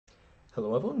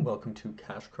Hello everyone, welcome to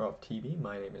CashcroftTV.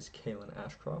 My name is Kalen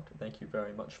Ashcroft. Thank you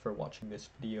very much for watching this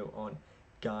video on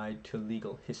Guide to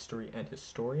Legal History and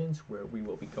Historians, where we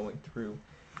will be going through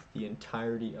the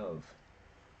entirety of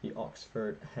the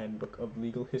Oxford Handbook of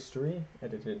Legal History,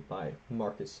 edited by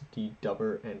Marcus D.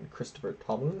 Dubber and Christopher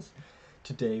Tomlins.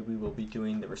 Today we will be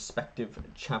doing the respective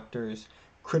chapters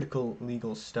Critical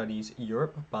Legal Studies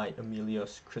Europe by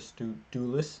Emilios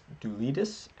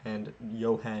Christodoulidis and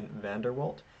Johan van der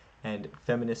Walt, and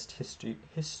Feminist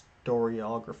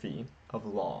Historiography of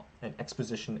Law, an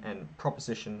Exposition and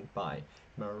Proposition by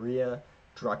Maria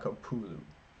Drakopoulou.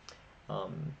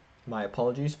 My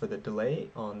apologies for the delay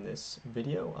on this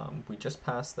video. We just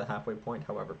passed the halfway point.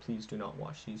 However, please do not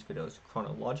watch these videos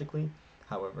chronologically.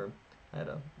 However, I had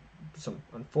some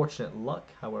unfortunate luck.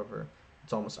 However,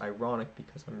 it's almost ironic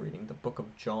because I'm reading the book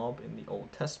of Job in the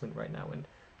Old Testament right now, and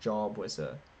Job was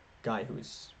a guy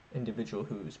individual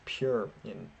who's pure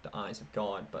in the eyes of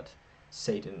God, but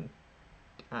Satan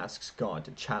asks God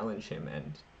to challenge him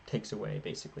and takes away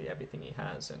basically everything he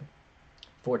has, and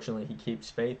fortunately he keeps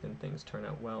faith and things turn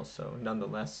out well. So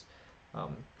nonetheless,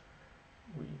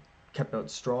 we kept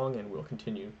out strong, and we'll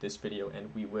continue this video,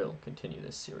 and we will continue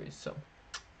this series. So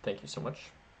thank you so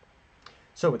much.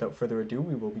 So without further ado,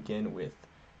 we will begin with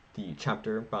the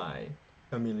chapter by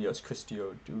Emilios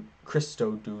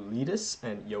Christodoulidis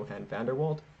and Johan van der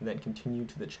Walt, and then continue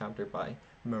to the chapter by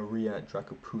Maria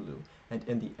Drakopoulou. And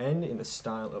in the end, in the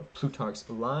style of Plutarch's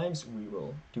Lives, we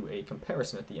will do a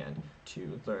comparison at the end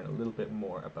to learn a little bit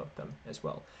more about them as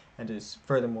well. And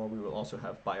furthermore, we will also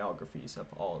have biographies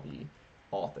of all the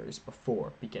authors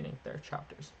before beginning their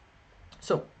chapters.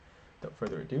 So, without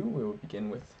further ado, we will begin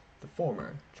with the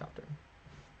former chapter.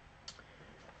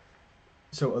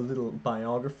 So a little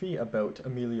biography about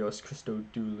Emilios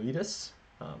Christodoulidis.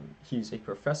 He's a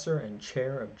professor and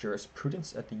chair of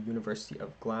jurisprudence at the University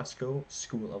of Glasgow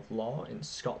School of Law in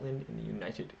Scotland in the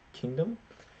United Kingdom.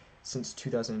 Since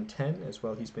 2010 as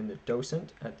well, he's been the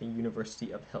docent at the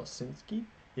University of Helsinki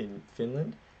in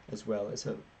Finland, as well as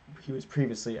he was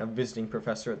previously a visiting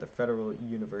professor at the Federal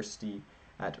University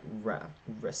at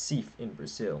Recife in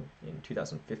Brazil in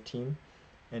 2015.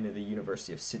 And in the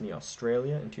University of Sydney,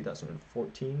 Australia in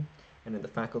 2014, and in the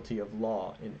Faculty of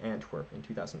Law in Antwerp in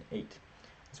 2008,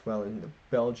 as well as in the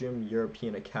Belgium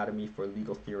European Academy for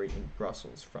Legal Theory in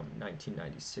Brussels from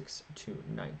 1996 to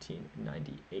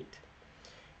 1998.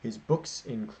 His books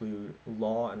include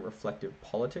Law and Reflective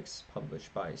Politics,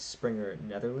 published by Springer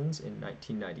Netherlands in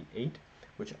 1998,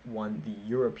 which won the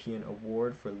European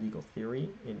Award for Legal Theory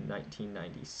in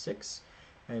 1996,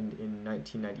 and in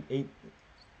 1998,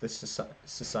 the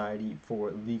Society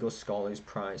for Legal Scholars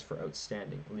Prize for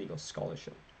Outstanding Legal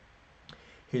Scholarship.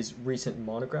 His recent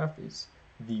monograph is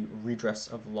The Redress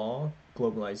of Law,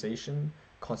 Globalization,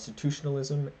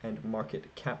 Constitutionalism, and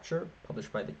Market Capture,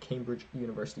 published by the Cambridge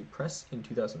University Press in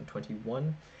 2021.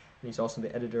 And he's also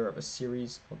the editor of a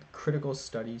series called Critical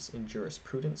Studies in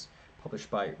Jurisprudence, published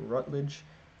by Routledge,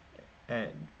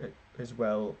 and as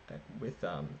well with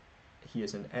he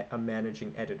is a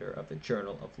managing editor of the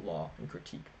Journal of Law and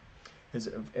Critique. His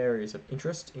areas of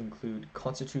interest include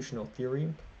constitutional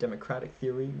theory, democratic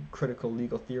theory, critical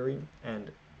legal theory,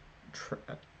 and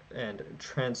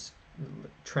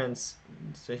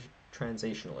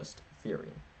transitionalist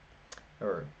theory,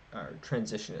 or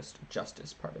transitionist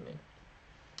justice, pardon me.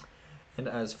 And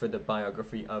as for the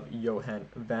biography of Johan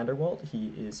van der Walt,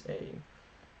 he is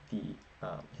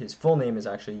his full name is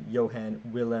actually Johan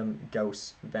Willem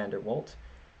Gauss van der Walt,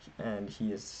 and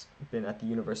he has been at the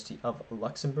University of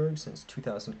Luxembourg since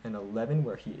 2011,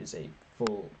 where he is a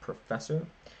full professor.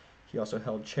 He also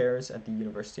held chairs at the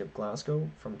University of Glasgow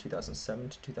from 2007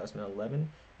 to 2011,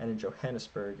 and in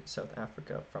Johannesburg, South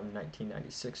Africa from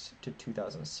 1996 to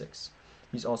 2006.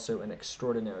 He's also an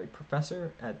extraordinary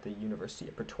professor at the University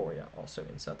of Pretoria, also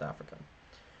in South Africa.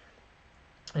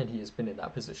 And he has been in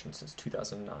that position since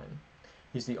 2009.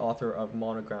 He's the author of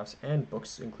monographs and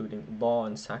books, including Law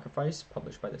and Sacrifice,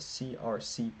 published by the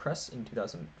CRC Press in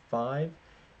 2005,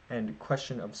 and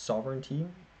Question of Sovereignty,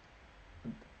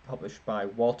 published by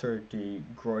Walter de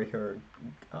Gruyter,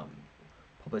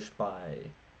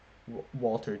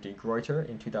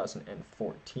 in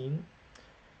 2014,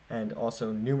 and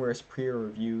also numerous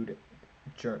peer-reviewed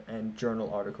and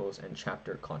journal articles and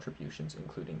chapter contributions,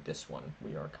 including this one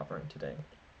we are covering today.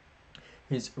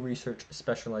 His research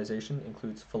specialization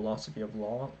includes philosophy of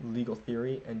law, legal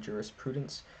theory, and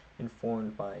jurisprudence,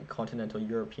 informed by continental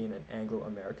European and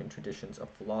Anglo-American traditions of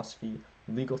philosophy,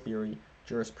 legal theory,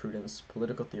 jurisprudence,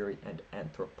 political theory, and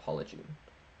anthropology.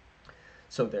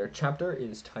 So their chapter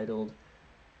is titled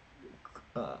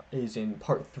is in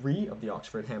part 3 of the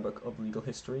Oxford Handbook of Legal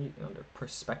History under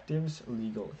Perspectives,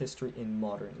 Legal History in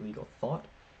Modern Legal Thought,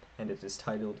 and it is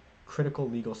titled Critical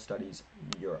Legal Studies,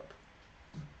 Europe.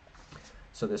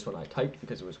 So this one I typed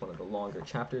because it was one of the longer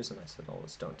chapters, and I said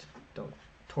always don't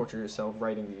torture yourself.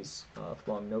 Writing these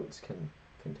long notes can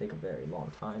take a very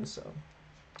long time, so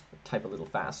type a little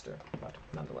faster, but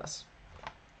nonetheless.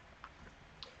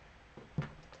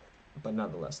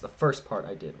 The first part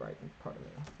I did write, and pardon me,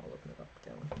 I'll open it up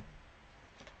again.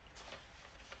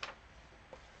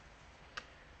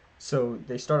 So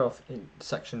they start off in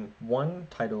section 1,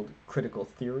 titled Critical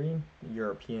Theory,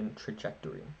 European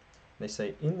Trajectory. They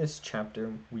say, in this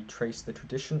chapter, we trace the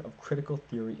tradition of critical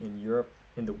theory in Europe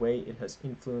in the way it has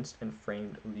influenced and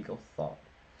framed legal thought.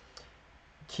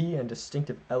 Key and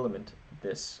distinctive element of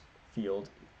this field,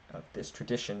 of this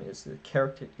tradition, is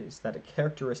that it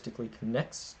characteristically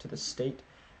connects to the state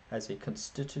as a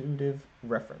constitutive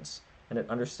reference, and it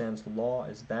understands law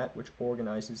as that which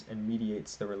organizes and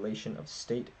mediates the relation of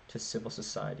state to civil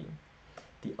society.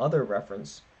 The other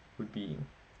reference would be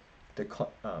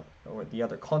the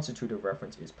other constitutive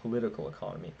reference is political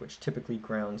economy, which typically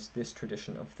grounds this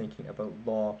tradition of thinking about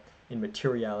law in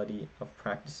materiality of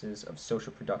practices of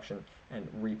social production and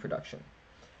reproduction.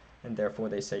 And therefore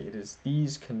they say it is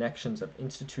these connections of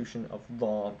institution of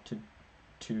law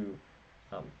to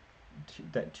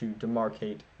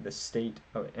demarcate the state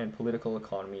and political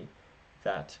economy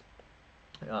that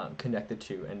connect the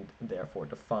two and therefore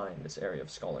define this area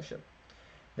of scholarship.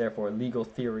 Therefore, legal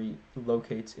theory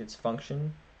locates its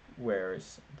function,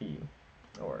 whereas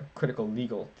critical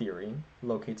legal theory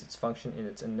locates its function in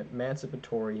its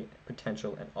emancipatory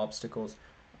potential and obstacles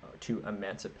to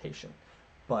emancipation.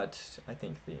 But I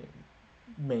think the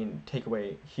main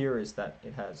takeaway here is that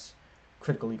it has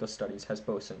critical legal studies has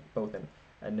both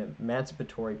an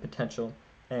emancipatory potential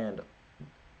and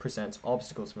presents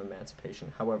obstacles of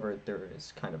emancipation. However, there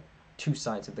is kind of two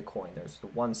sides of the coin. There's the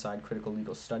one side, critical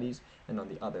legal studies, and on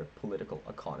the other, political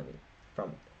economy,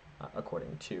 from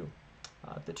according to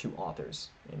the two authors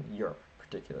in Europe,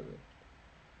 particularly.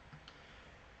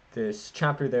 This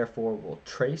chapter, therefore, will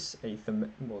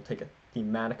take a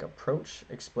thematic approach,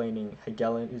 explaining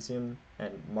Hegelianism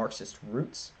and Marxist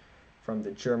roots, from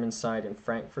the German side in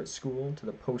Frankfurt School to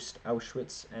the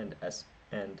post-Auschwitz and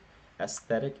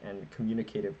aesthetic and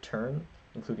communicative turn,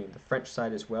 including the French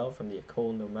side as well, from the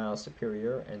École Normale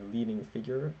Supérieure and leading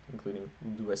figure, including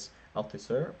Louis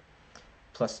Althusser.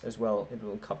 Plus, as well, it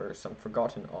will cover some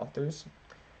forgotten authors.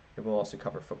 It will also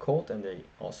cover Foucault and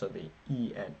also the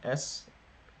ENS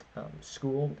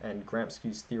school and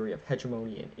Gramsci's theory of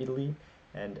hegemony in Italy,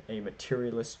 and a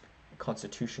materialist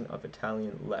constitution of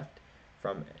Italian left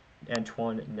from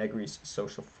Antoine Negri's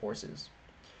Social Forces.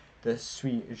 The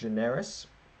sui generis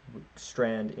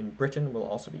strand in Britain will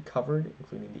also be covered,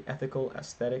 including the ethical,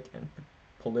 aesthetic, and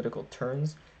political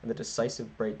turns, and the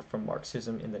decisive break from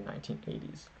Marxism in the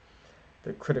 1980s.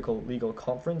 The Critical Legal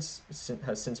Conference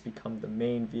has since become the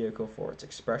main vehicle for its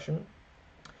expression,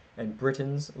 and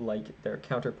Britons, like their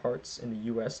counterparts in the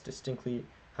US, distinctly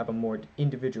have a more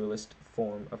individualist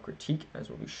form of critique, as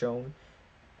will be shown,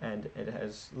 and it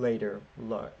has later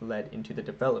led into the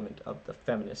development of the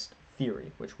feminist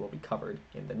theory, which will be covered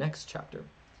in the next chapter.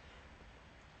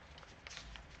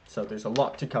 So there's a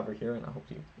lot to cover here, and I hope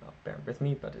you bear with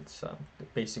me, but it's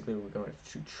basically we're going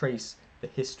to trace the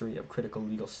history of critical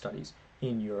legal studies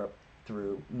in Europe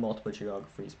through multiple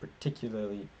geographies,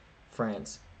 particularly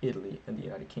France, Italy, and the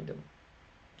United Kingdom.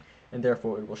 And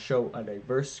therefore it will show a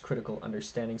diverse critical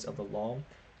understandings of the law, and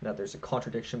that there's a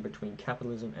contradiction between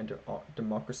capitalism and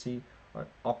democracy are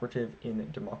operative in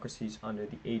democracies under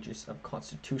the aegis of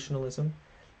constitutionalism,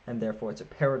 and therefore it's a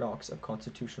paradox of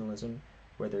constitutionalism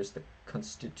where there's the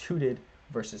constituted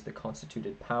versus the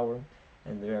constituted power,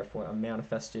 and therefore a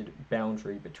manifested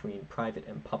boundary between private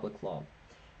and public law.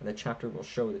 And the chapter will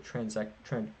show the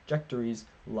trajectories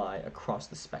lie across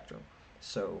the spectrum.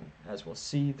 So, as we'll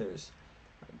see, there's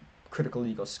critical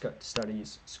legal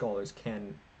studies scholars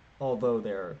can, although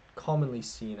they're commonly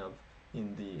seen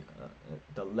in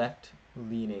the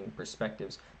left-leaning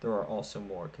perspectives, there are also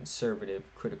more conservative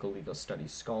critical legal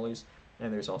studies scholars,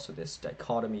 and there's also this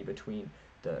dichotomy between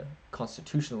the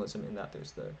constitutionalism in that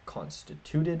there's the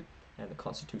constituted and the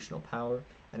constitutional power,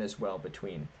 and as well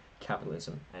between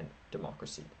capitalism and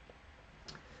democracy.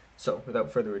 So,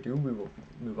 without further ado, we will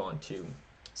move on to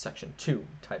section 2,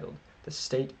 titled The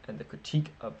State and the Critique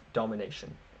of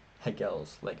Domination,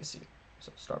 Hegel's Legacy.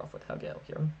 So, start off with Hegel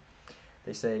here.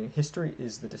 They say, history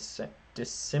is the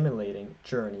dissimulating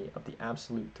journey of the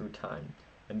absolute through time,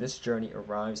 and this journey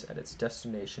arrives at its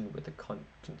destination with the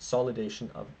consolidation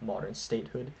of modern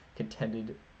statehood,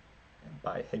 contended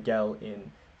by Hegel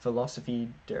in Philosophie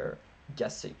der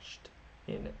Geschichte,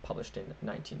 published in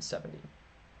 1970.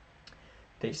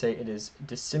 They say it is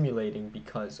dissimulating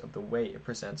because of the way it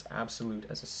presents absolute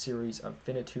as a series of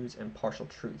finitudes and partial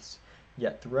truths.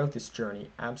 Yet throughout this journey,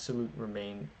 absolute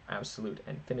remain absolute,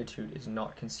 and finitude is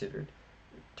not considered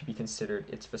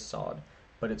its facade,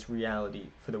 but its reality,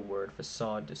 for the word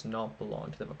facade does not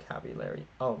belong to the vocabulary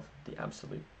of the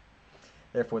absolute.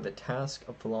 Therefore, the task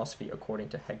of philosophy, according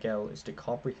to Hegel, is to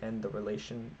comprehend the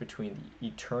relation between the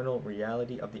eternal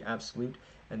reality of the absolute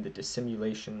and the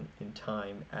dissimulation in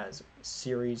time as a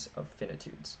series of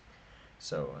finitudes.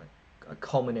 So, a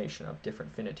culmination of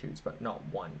different finitudes, but not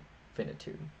one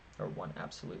finitude, or one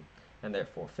absolute. And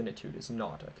therefore, finitude is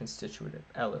not a constitutive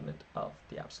element of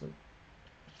the absolute.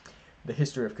 The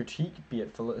history of critique, be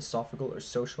it philosophical or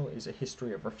social, is a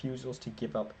history of refusals to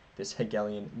give up this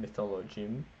Hegelian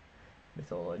mythologeme,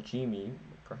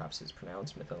 perhaps it's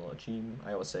pronounced mythologeme.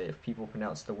 I always say if people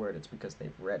pronounce the word, it's because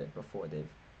they've read it before they've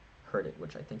heard it,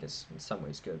 which I think is in some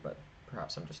ways good, but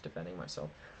perhaps I'm just defending myself.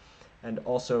 And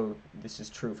also, this is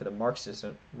true for the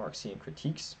Marxian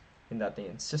critiques, in that they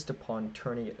insist upon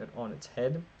turning it on its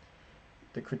head.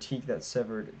 The critique that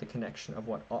severed the connection of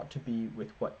what ought to be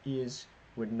with what is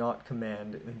would not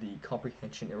command the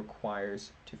comprehension it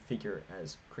requires to figure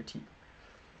as critique.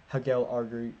 Hegel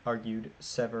argued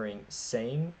severing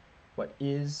saying, what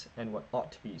is, and what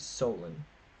ought to be solon,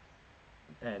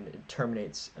 and it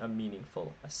terminates a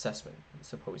meaningful assessment,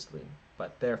 supposedly.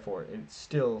 But therefore, it's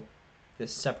still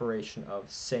this separation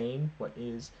of saying, what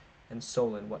is, and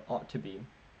solon, what ought to be,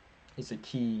 is a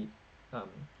key,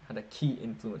 had a key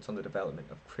influence on the development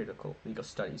of critical legal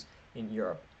studies in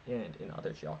Europe and in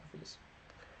other geographies.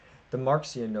 The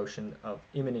Marxian notion of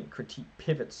immanent critique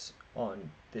pivots on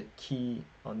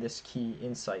this key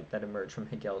insight that emerged from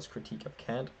Hegel's critique of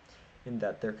Kant, in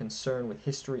that their concern with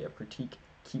history of critique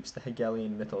keeps the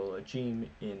Hegelian mythologeme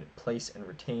in place and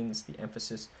retains the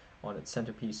emphasis on its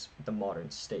centerpiece, the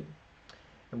modern state.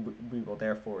 And we will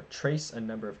therefore trace a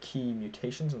number of key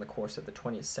mutations in the course of the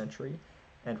 20th century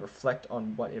and reflect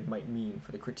on what it might mean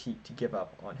for the critique to give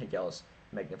up on Hegel's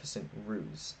magnificent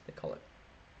ruse, they call it.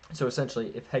 So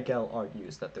essentially, if Hegel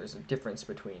argues that there's a difference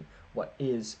between what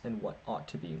is and what ought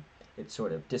to be, it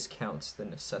sort of discounts the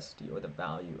necessity or the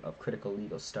value of critical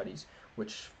legal studies,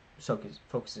 which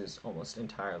focuses almost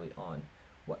entirely on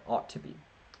what ought to be.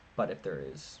 But if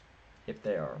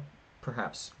they are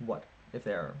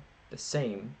the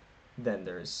same, then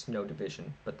there's no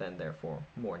division, but then therefore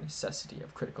more necessity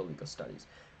of critical legal studies.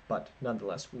 But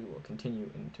nonetheless, we will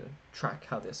continue to track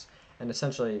how this, and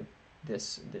essentially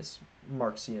this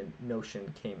Marxian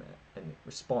notion came in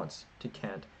response to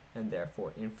Kant and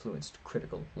therefore influenced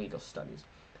critical legal studies.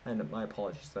 And my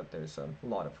apologies that there's a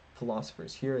lot of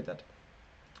philosophers here that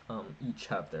each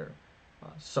have their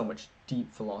so much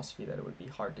deep philosophy that it would be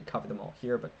hard to cover them all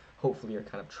here, but hopefully you're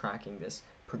kind of tracking this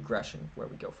progression where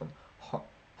we go from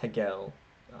Hegel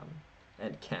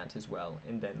and Kant as well,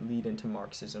 and then lead into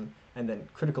Marxism, and then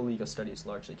critical legal studies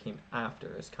largely came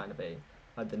after as kind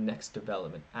of the next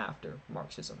development after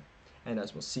Marxism. And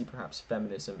as we'll see, perhaps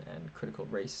feminism and critical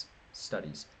race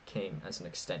studies came as an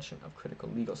extension of critical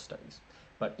legal studies.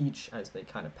 But each, as they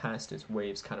kind of passed as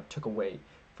waves, kind of took away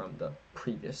from the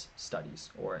previous studies,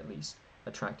 or at least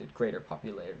attracted greater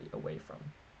popularity away from.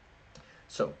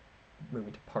 So,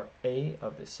 moving to part A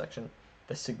of this section,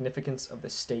 the significance of the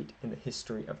state in the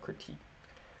history of critique.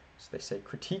 So they say,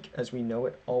 critique as we know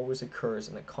it always occurs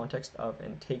in the context of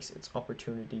and takes its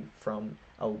opportunity from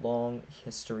a long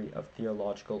history of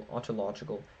theological,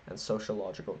 ontological, and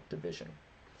sociological division.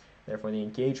 Therefore, the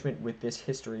engagement with this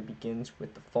history begins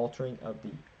with the faltering of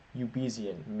the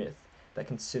Eubusian myth that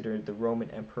considered the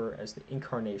Roman emperor as the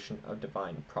incarnation of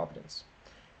divine providence.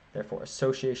 Therefore,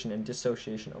 association and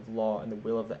dissociation of law and the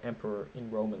will of the emperor in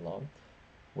Roman law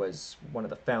was one of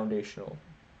the foundational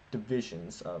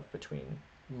divisions between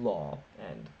law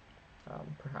and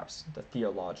perhaps the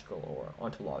theological or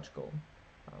ontological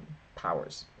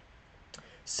powers.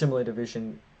 Similar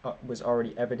division was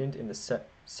already evident in the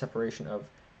separation of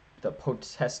the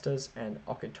potestas and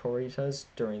auctoritas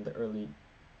during the early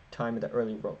time of the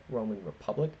early Roman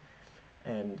Republic,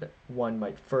 and one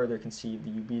might further conceive the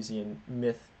Eubusian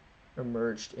myth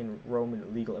emerged in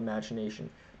Roman legal imagination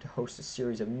to host a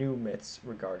series of new myths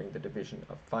regarding the division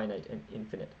of finite and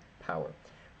infinite power.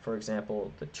 For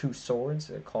example, the two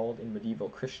swords, called in medieval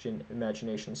Christian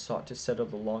imagination, sought to settle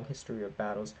the long history of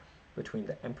battles between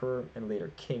the emperor and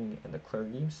later king and the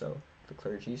clergy. So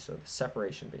the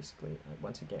separation basically,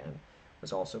 once again,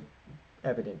 was also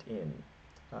evident in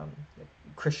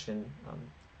Christian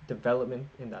development,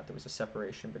 in that there was a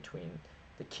separation between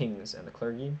the kings and the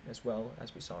clergy, as well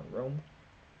as we saw in Rome,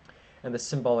 and the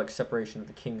symbolic separation of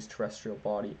the king's terrestrial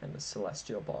body and the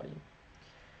celestial body.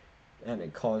 And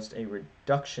it caused a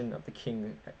reduction of the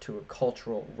king to a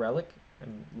cultural relic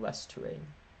and less to a,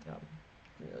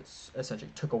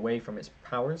 essentially took away from his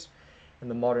powers.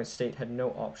 And the modern state had no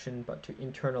option but to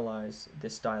internalize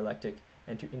this dialectic,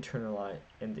 and the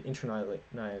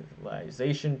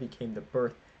internalization became the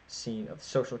birth scene of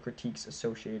social critiques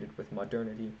associated with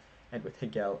modernity and with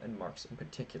Hegel and Marx in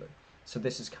particular. So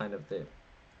this is kind of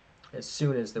as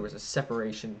soon as there was a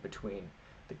separation between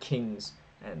the kings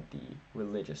and the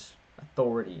religious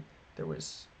authority, there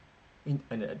was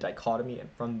a dichotomy, and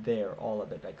from there all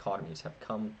other dichotomies have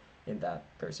come, in that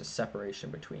there's a separation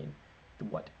between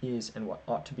what is and what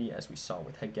ought to be, as we saw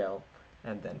with Hegel,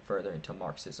 and then further into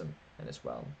Marxism, and as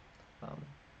well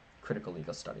critical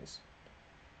legal studies.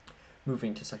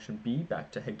 Moving to section B, back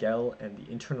to Hegel and the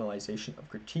internalization of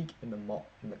critique in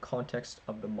the context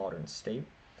of the modern state.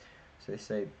 So they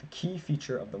say the key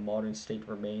feature of the modern state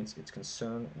remains its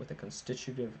concern with a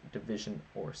constitutive division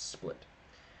or split.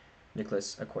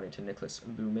 According to Nicholas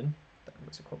Luhmann, that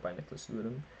was a quote by Nicholas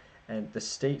Luhmann, and the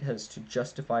state has to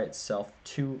justify itself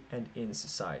to and in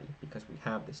society, because we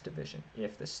have this division.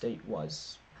 If the state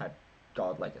had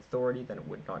godlike authority, then it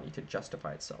would not need to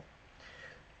justify itself.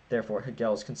 Therefore,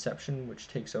 Hegel's conception, which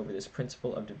takes over this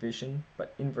principle of division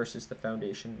but inverses the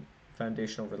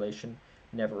foundational relation,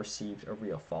 never received a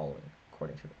real following,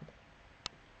 according to them.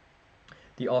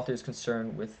 The author is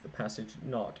concerned with the passage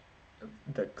not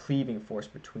the cleaving force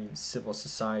between civil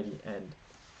society and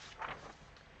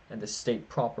the state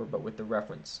proper, but with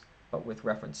reference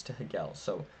to Hegel.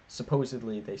 So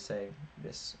supposedly they say,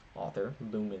 this author,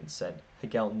 Luhmann, said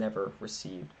Hegel never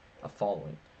received a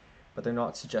following. But they're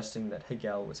not suggesting that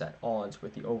Hegel was at odds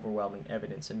with the overwhelming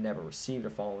evidence and never received a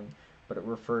following, but it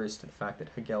refers to the fact that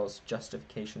Hegel's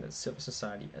justification of civil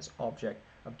society as object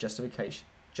of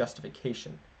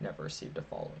justification never received a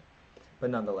following.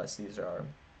 But nonetheless, these are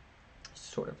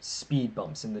sort of speed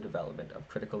bumps in the development of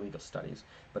critical legal studies.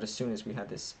 But as soon as we had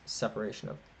this separation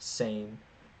of sane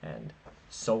and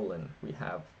solon, we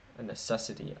have a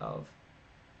necessity of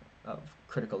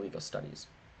critical legal studies.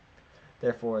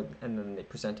 Therefore, and then they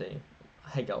present a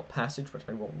Hegel passage, which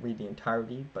I won't read the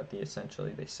entirety, but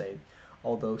essentially they say,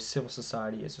 although civil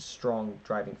society is a strong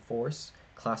driving force,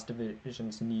 class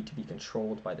divisions need to be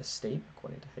controlled by the state,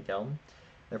 according to Hegel.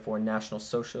 Therefore, National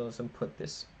Socialism put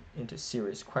this into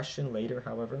serious question later,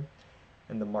 however,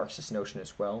 and the Marxist notion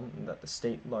as well, that the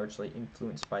state largely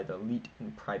influenced by the elite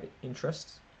and private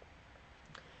interests.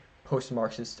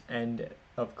 Post-Marxist end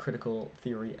of critical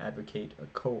theory advocate a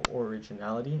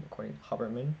co-originality, according to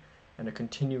Habermas, and a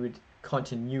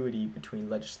continuity between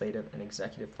legislative and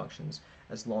executive functions,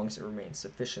 as long as it remains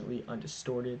sufficiently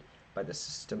undistorted by the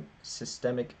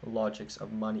systemic logics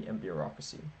of money and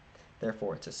bureaucracy.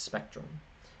 Therefore, it's a spectrum.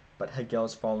 But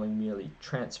Hegel's following merely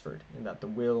transferred, in that the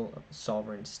will of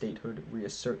sovereign statehood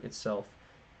reassert itself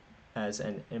as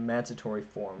an emancipatory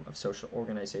form of social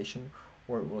organization,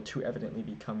 or it will too evidently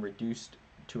become reduced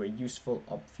to a useful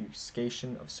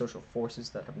obfuscation of social forces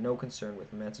that have no concern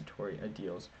with emancipatory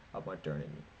ideals of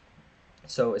modernity.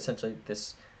 So essentially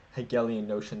this Hegelian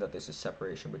notion that there's a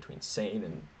separation between sane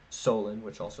and solon,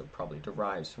 which also probably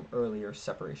derives from earlier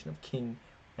separation of king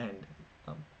and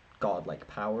godlike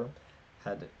power,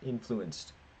 had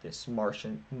influenced this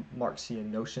Marxian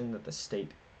notion that the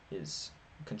state is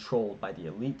controlled by the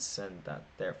elites, and that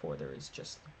therefore there is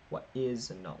just what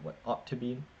is and not what ought to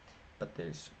be. But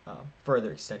there's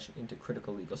further extension into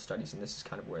critical legal studies, and this is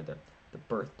kind of where the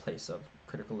birthplace of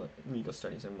critical legal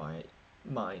studies in my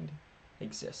mind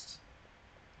exists.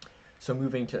 So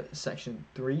moving to section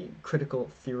 3,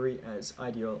 critical theory as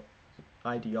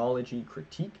ideology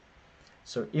critique.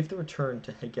 So if the return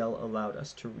to Hegel allowed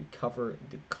us to recover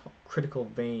the critical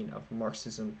vein of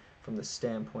Marxism from the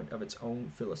standpoint of its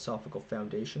own philosophical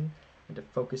foundation, and to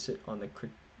focus it on the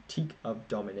critique of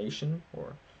domination,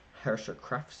 or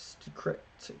Herrschaftskritik,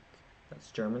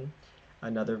 that's German,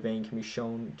 another vein can be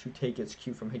shown to take its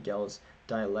cue from Hegel's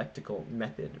dialectical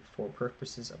method for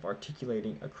purposes of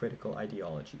articulating a critical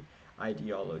ideology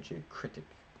critic.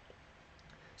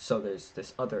 So there's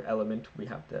this other element we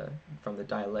have from the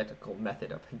dialectical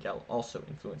method of Hegel also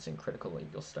influencing critical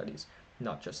legal studies,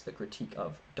 not just the critique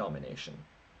of domination,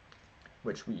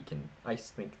 which I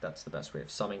think that's the best way of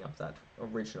summing up that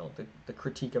original. The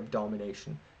critique of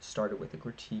domination started with a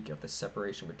critique of the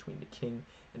separation between the king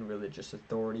and religious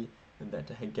authority, and then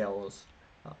to Hegel's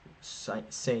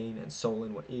sane and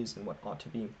solon, what is and what ought to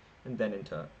be, and then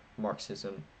into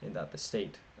Marxism, in that the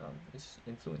state is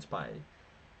influenced by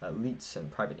elites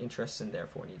and private interests and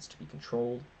therefore needs to be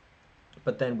controlled.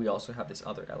 But then we also have this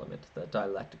other element, the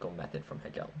dialectical method from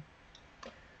Hegel.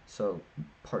 So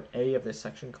part A of this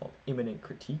section called immanent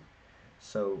critique.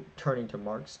 So turning to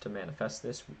Marx to manifest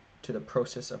this, to the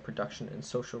process of production and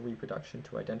social reproduction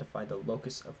to identify the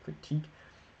locus of critique,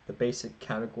 the basic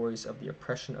categories of the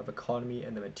oppression of economy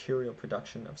and the material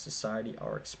production of society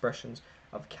are expressions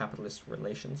of capitalist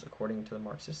relations, according to the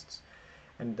Marxists,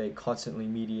 and they constantly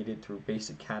mediated through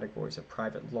basic categories of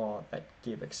private law that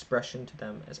give expression to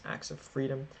them as acts of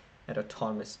freedom and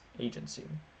autonomous agency.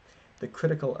 The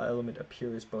critical element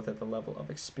appears both at the level of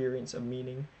experience of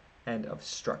meaning and of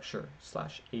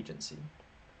structure/agency.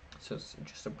 So it's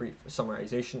just a brief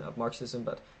summarization of Marxism,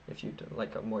 but if you'd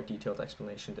like a more detailed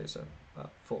explanation, there's a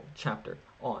full chapter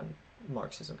on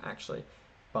Marxism, actually,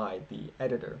 by the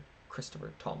editor,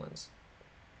 Christopher Tomlins.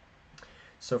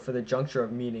 So for the juncture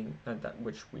of meaning, and that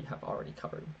which we have already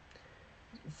covered.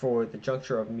 For the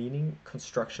juncture of meaning,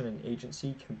 construction and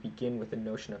agency can begin with the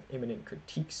notion of immanent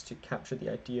critiques to capture the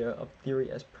idea of theory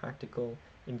as practical,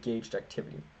 engaged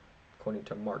activity. According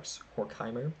to Marx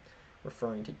Horkheimer,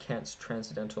 referring to Kant's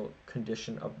transcendental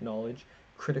condition of knowledge,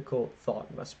 critical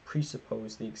thought must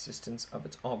presuppose the existence of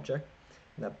its object,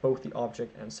 and that both the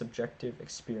object and subjective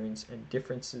experience and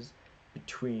differences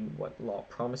between what law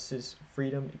promises,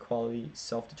 freedom, equality,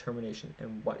 self-determination,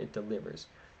 and what it delivers.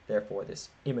 Therefore, this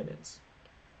immanence,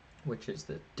 which is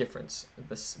the difference,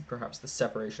 perhaps the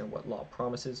separation of what law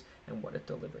promises and what it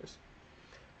delivers.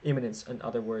 Immanence, in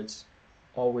other words,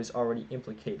 always already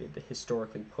implicated the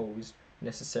historically posed,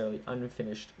 necessarily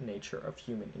unfinished nature of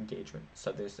human engagement.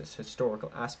 So there's this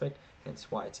historical aspect, hence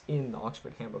why it's in the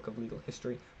Oxford Handbook of Legal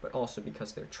History, but also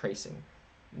because they're tracing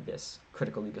this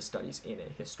critical legal studies in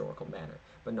a historical manner,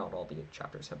 but not all the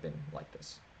chapters have been like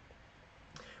this.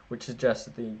 Which suggests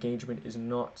that the engagement is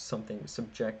not something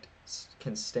subjects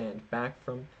can stand back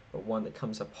from, but one that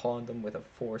comes upon them with a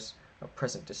force of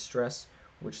present distress,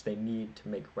 which they need to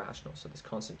make rational. So this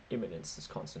constant immanence, this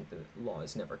constant, the law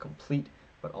is never complete,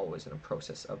 but always in a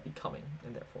process of becoming,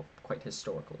 and therefore quite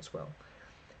historical as well.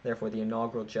 Therefore, the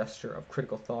inaugural gesture of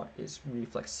critical thought is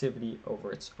reflexivity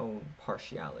over its own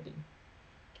partiality.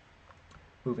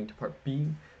 Moving to part B,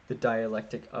 the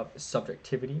dialectic of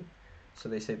subjectivity. So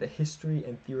they say the history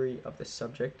and theory of the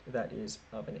subject, that is,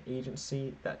 of an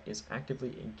agency that is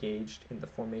actively engaged in the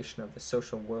formation of the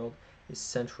social world, is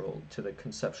central to the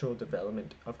conceptual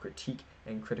development of critique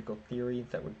and critical theory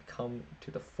that would come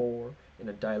to the fore in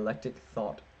a dialectic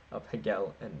thought of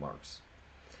Hegel and Marx.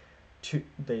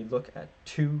 They look at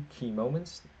two key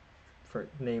moments,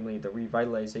 namely the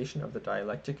revitalization of the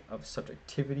dialectic of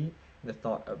subjectivity in the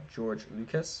thought of George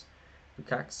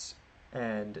Lukács,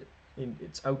 and in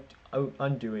its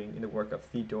undoing in the work of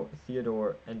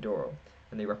Theodore Andorra,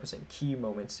 and they represent key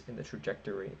moments in the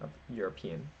trajectory of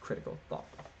European critical thought.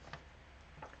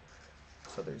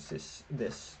 So there's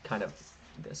this kind of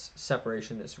this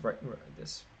separation, this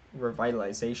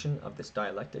revitalization of this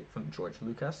dialectic from George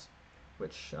Lukács,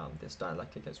 which this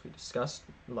dialectic, as we discussed,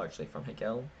 largely from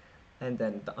Hegel, and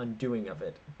then the undoing of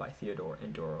it by Theodore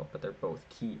Andorra, but they're both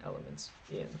key elements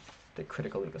in the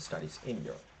critical legal studies in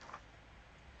Europe.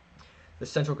 The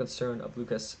central concern of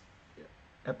Lukács'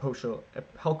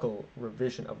 epochal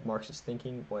revision of Marxist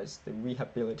thinking was the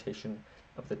rehabilitation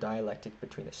of the dialectic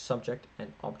between the subject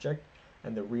and object,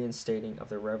 and the reinstating of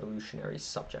the revolutionary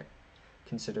subject,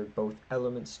 considered both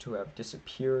elements to have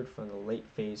disappeared from the late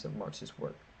phase of Marx's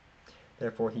work.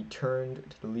 Therefore, he turned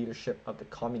to the leadership of the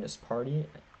Communist Party,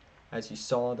 as he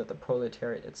saw that the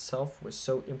proletariat itself was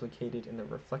so implicated in the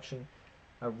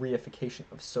reification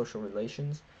of social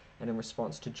relations, and in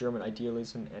response to German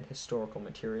idealism and historical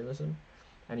materialism,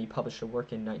 and he published a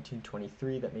work in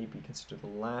 1923 that may be considered the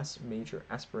last major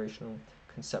aspirational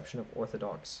conception of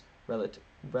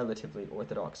relatively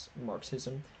orthodox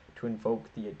Marxism, to invoke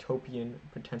the utopian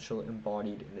potential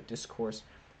embodied in the discourse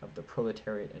of the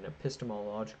proletariat and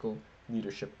epistemological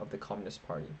leadership of the Communist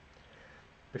Party.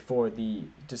 Before the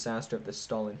disaster of the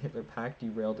Stalin-Hitler Pact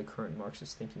derailed the current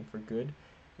Marxist thinking for good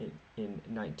in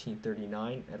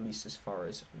 1939, at least as far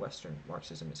as Western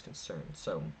Marxism is concerned.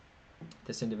 So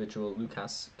this individual,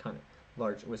 Lukács,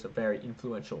 was a very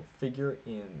influential figure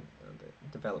in the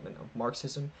development of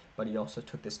Marxism, but he also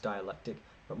took this dialectic,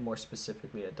 but more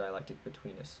specifically a dialectic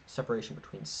between a separation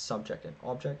between subject and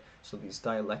object. So these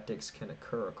dialectics can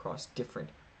occur across different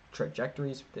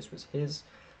trajectories. This was his,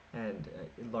 and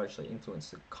it largely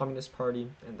influenced the Communist Party,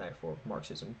 and therefore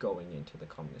Marxism going into the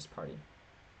Communist Party.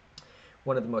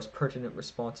 One of the most pertinent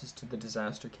responses to the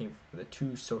disaster came from the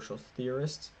two social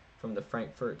theorists from the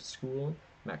Frankfurt School,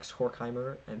 Max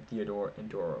Horkheimer and Theodore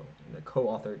Andorra, in the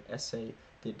co-authored essay,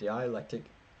 The Dialectic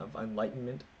of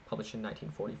Enlightenment, published in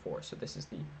 1944. So this is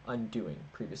the undoing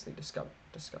previously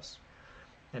discussed.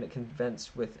 And it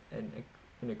convenes with an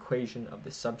equation of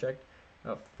the subject,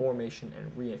 of formation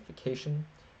and reification,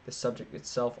 the subject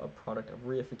itself a product of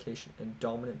reification and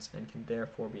dominance, and can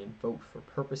therefore be invoked for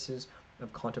purposes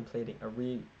of contemplating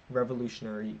a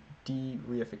revolutionary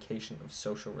de-reification of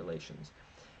social relations.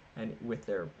 And with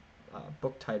their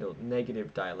book titled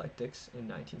Negative Dialectics in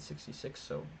 1966,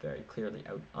 so very clearly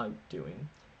outdoing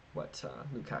what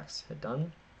Lukács had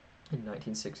done in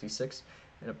 1966,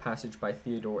 and a passage by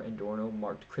Theodore Adorno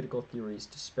marked critical theory's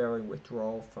despairing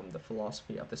withdrawal from the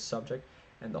philosophy of the subject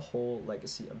and the whole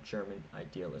legacy of German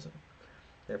idealism.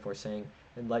 Therefore saying,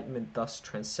 enlightenment thus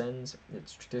transcends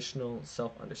its traditional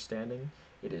self-understanding.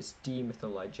 It is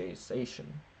demythologization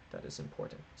that is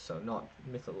important. So not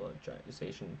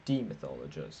mythologization,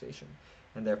 demythologization.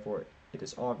 And therefore it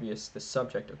is obvious the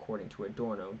subject, according to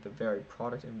Adorno, the very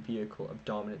product and vehicle of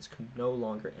dominance, could no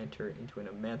longer enter into an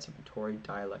emancipatory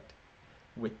dialect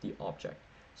with the object.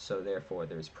 So therefore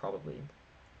there's probably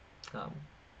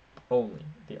only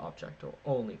the object or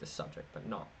only the subject, but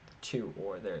not the two,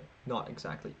 or they're not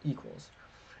exactly equals.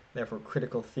 Therefore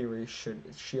critical theory should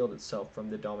shield itself from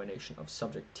the domination of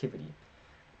subjectivity,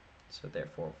 so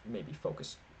therefore maybe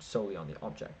focus solely on the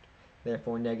object.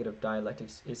 Therefore negative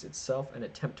dialectics is itself an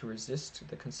attempt to resist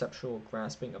the conceptual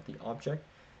grasping of the object,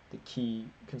 the key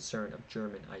concern of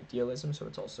German idealism. So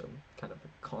it's also kind of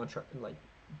a contrast, like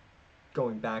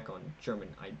going back on German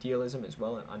idealism as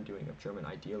well, an undoing of German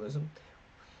idealism,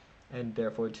 and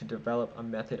therefore to develop a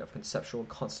method of conceptual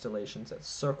constellations that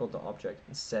circle the object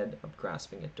instead of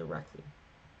grasping it directly.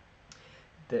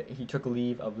 He took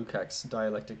leave of Lukács'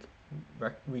 dialectic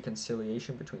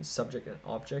reconciliation between subject and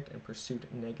object and pursued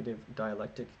negative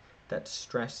dialectic that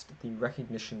stressed the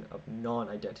recognition of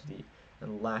non-identity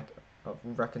and lack of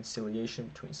reconciliation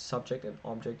between subject and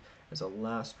object as a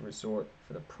last resort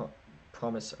for the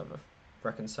promise of a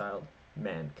reconciled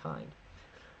mankind.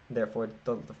 Therefore,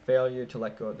 the failure to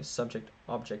let go of the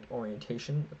subject-object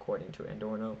orientation, according to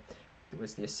Adorno,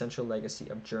 was the essential legacy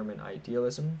of German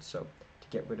idealism. So to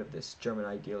get rid of this German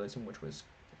idealism, which was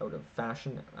out of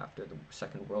fashion after the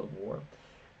Second World War,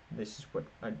 this is what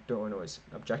Adorno's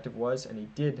objective was. And he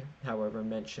did, however,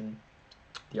 mention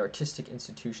the artistic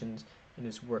institutions in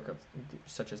his work, of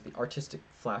such as the artistic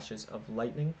flashes of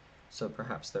lightning. So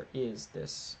perhaps there is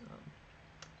this,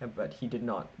 but he did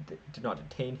not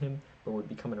detain him, but would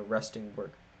become an resting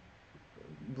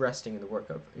in the work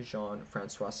of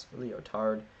Jean-François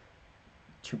Lyotard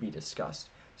to be discussed.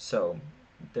 So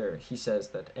there he says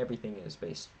that everything is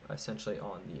based essentially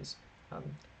on these,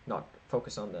 not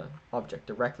focus on the object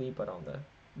directly, but on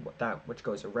that which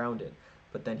goes around it.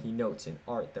 But then he notes in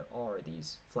art there are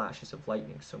these flashes of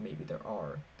lightning, so maybe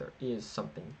there is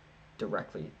something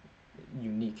directly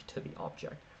unique to the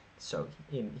object. So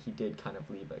he did kind of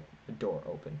leave a door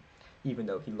open, even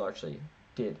though he largely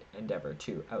did endeavor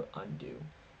to undo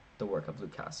the work of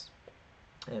Lukács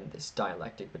and this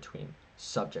dialectic between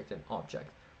subject and object,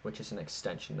 which is an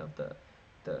extension of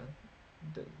the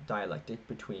dialectic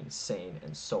between sane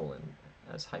and Solon,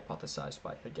 as hypothesized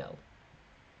by Hegel.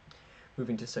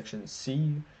 Moving to section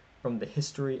C, from the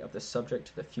history of the subject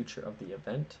to the future of the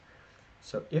event.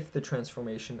 So if the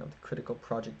transformation of the critical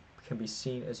project can be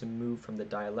seen as a move from the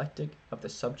dialectic of the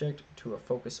subject to a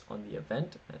focus on the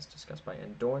event, as discussed by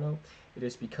Adorno, it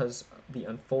is because the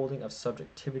unfolding of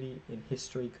subjectivity in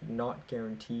history could not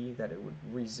guarantee that it would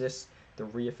resist the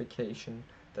reification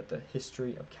that the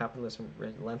history of capitalism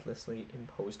relentlessly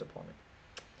imposed upon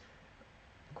it.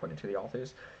 According to the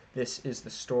authors, this is the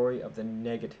story of the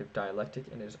negative dialectic,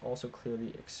 and it is also clearly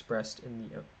expressed in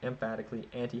the emphatically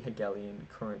anti-Hegelian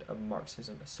current of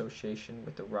Marxism association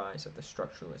with the rise of the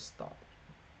structuralist thought.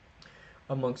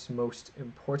 Amongst most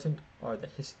important are the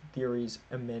theories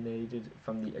emanated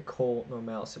from the École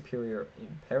Normale Supérieure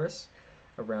in Paris,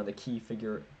 around the key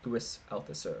figure Louis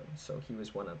Althusser. So he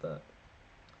was one of the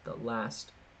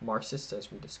last Marxists,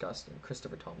 as we discussed in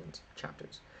Christopher Tomlin's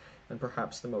chapters, and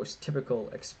perhaps the most typical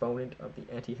exponent of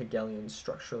the anti-Hegelian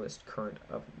structuralist current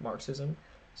of Marxism.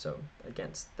 So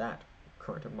against that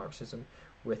current of Marxism,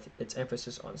 with its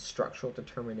emphasis on structural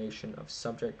determination of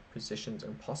subject positions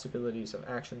and possibilities of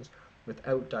actions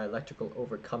without dialectical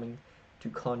overcoming, to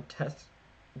contest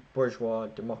bourgeois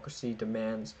democracy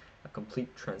demands a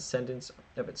complete transcendence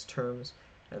of its terms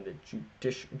and the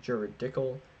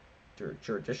juridical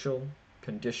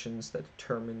conditions that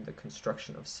determine the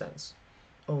construction of sense.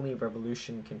 Only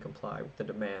revolution can comply with the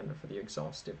demand for the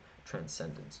exhaustive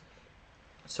transcendence.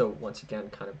 So once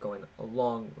again, kind of going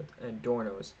along with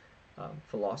Adorno's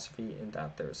philosophy, in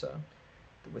that there's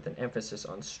with an emphasis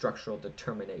on structural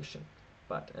determination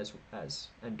but as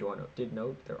Adorno did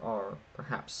note, there are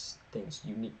perhaps things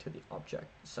unique to the object,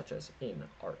 such as in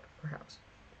art, perhaps.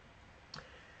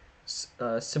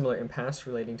 Similar impasse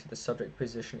relating to the subject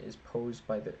position is posed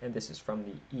by and this is from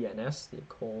the ENS, the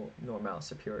École Normale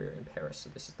Supérieure in Paris, so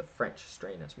this is the French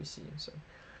strain as we see. So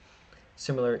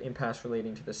similar impasse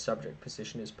relating to the subject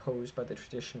position is posed by the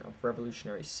tradition of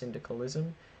revolutionary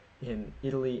syndicalism in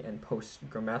Italy and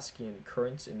post-Gramscian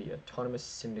currents in the autonomous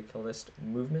syndicalist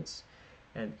movements.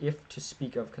 And if to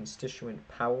speak of constituent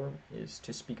power is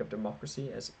to speak of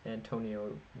democracy, as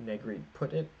Antonio Negri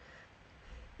put it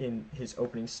in his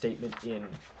opening statement in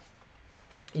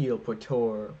Il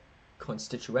Potere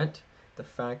Constituent, the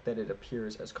fact that it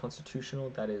appears as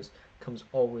constitutional, that is, comes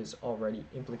always already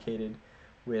implicated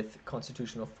with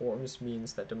constitutional forms,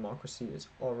 means that democracy is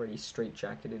already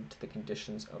straitjacketed to the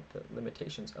conditions of the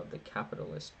limitations of the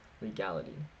capitalist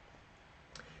legality.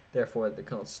 Therefore,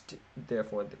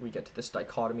 we get to this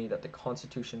dichotomy that the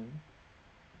Constitution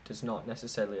does not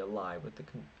necessarily align with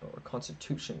or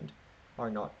constitution are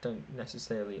not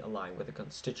necessarily aligned with the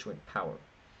constituent power.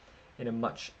 In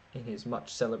his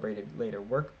much celebrated later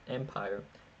work, Empire,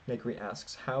 Negri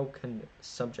asks, how can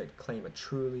subject claim a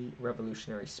truly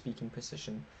revolutionary speaking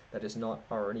position that is not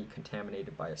already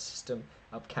contaminated by a system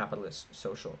of capitalist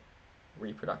social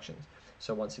reproductions?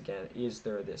 So once again, is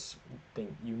there this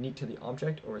thing unique to the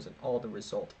object, or is it all the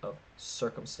result of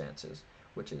circumstances,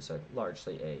 which is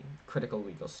largely a critical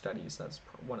legal studies? That's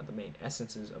one of the main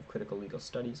essences of critical legal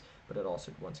studies, but it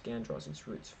also once again draws its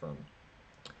roots from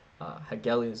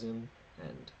Hegelianism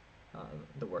and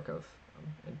the work of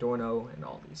Adorno and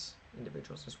all these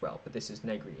individuals as well. But this is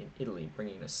Negri in Italy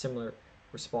bringing a similar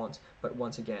response, but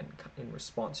once again in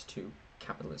response to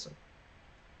capitalism,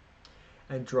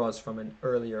 and draws from an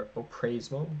earlier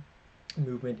Oppresmo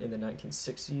movement in the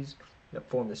 1960s that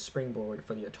formed the springboard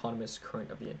for the autonomous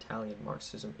current of the Italian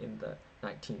Marxism in the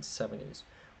 1970s,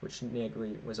 which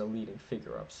Negri was a leading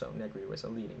figure of. So Negri was a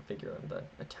leading figure in the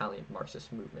Italian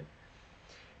Marxist movement.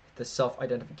 The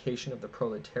self-identification of the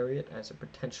proletariat as a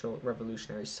potential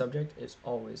revolutionary subject is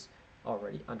always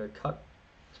already undercut,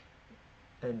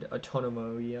 and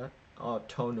autonomia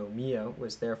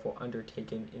was therefore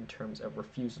undertaken in terms of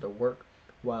refusal to work,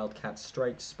 wildcat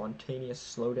strikes, spontaneous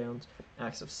slowdowns,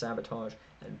 acts of sabotage,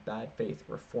 and bad faith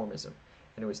reformism,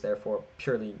 and it was therefore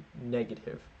purely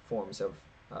negative forms of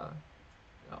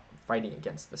fighting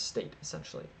against the state,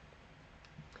 essentially.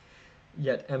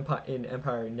 Yet in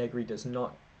Empire, Negri does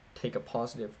not take a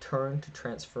positive turn to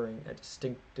transferring a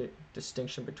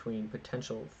distinction between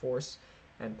potential force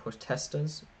and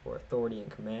potestas, or authority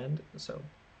and command, so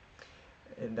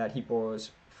in that he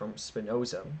borrows from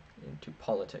Spinoza into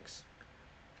politics.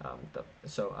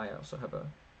 So I also have a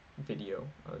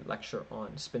lecture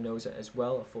on Spinoza as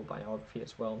well, a full biography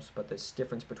as well, but this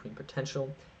difference between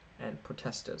potential and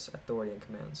potestas, authority and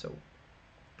command, so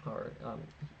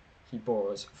he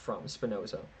borrows from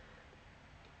Spinoza.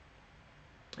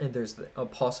 And there's a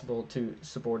possible to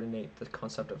subordinate the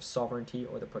concept of sovereignty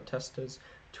or the potestas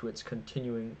to its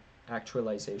continuing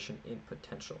actualization in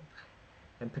potential.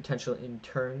 And potential in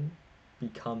turn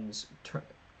becomes term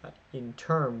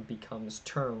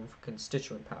for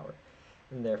constituent power.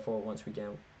 And therefore, once we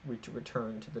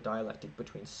return to the dialectic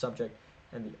between subject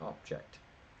and the object.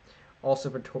 Also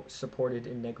supported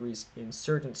in Negri's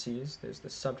insurgencies, there's the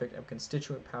subject of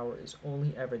constituent power is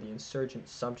only ever the insurgent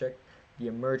subject, the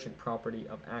emergent property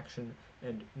of action,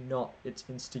 and not its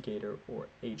instigator or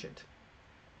agent.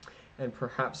 And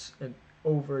perhaps an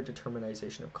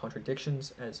over-determinization of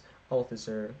contradictions, as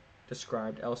Althusser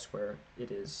described elsewhere, it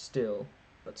is still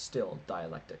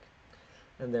dialectic.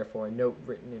 And therefore a note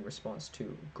written in response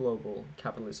to global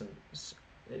capitalism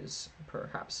is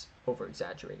perhaps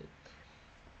over-exaggerated.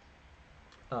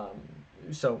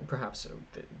 So perhaps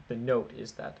the note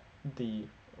is that the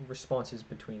responses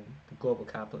between the global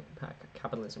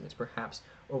capitalism is perhaps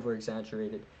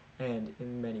over-exaggerated, and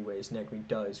in many ways Negri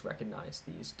does recognize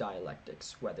these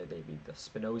dialectics, whether they be the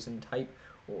Spinozan type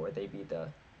or they be the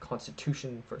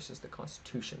constitution versus the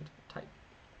constitution type.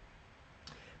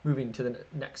 Moving to the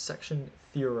next section,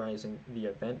 theorizing the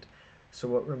event. So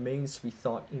what remains to be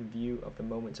thought in view of the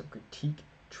moments of critique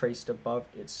traced above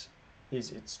is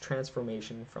its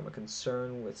transformation from a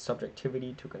concern with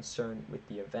subjectivity to a concern with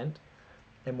the event,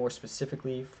 and more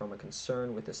specifically from a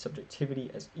concern with the subjectivity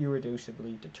as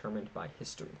irreducibly determined by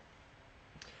history.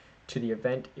 To the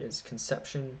event is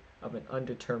conception of an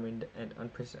undetermined and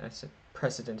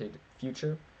unprecedented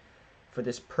future. For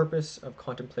this purpose of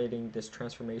contemplating this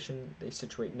transformation, they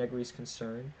situate Negri's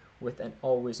concern with an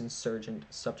always insurgent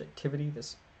subjectivity,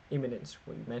 this immanence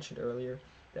we mentioned earlier,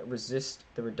 that resists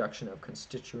the reduction of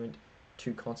constituent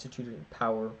to constituted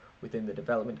power within the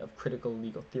development of critical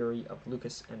legal theory of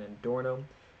Lucas and Adorno,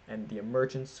 and the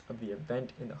emergence of the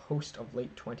event in the host of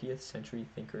late 20th century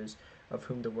thinkers, of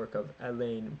whom the work of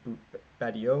Alain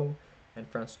Badiou and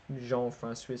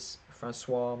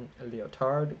Jean-François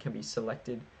Lyotard can be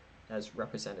selected as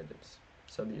representatives.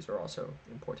 So these are also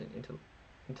important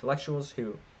intellectuals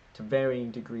who, to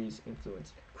varying degrees,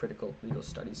 influenced critical legal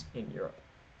studies in Europe.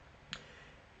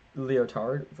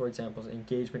 Lyotard, for example's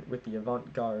engagement with the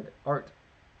avant-garde art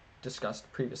discussed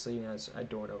previously, as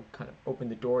Adorno kind of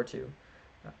opened the door to.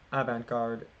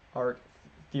 Avant-garde art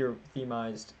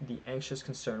themized the anxious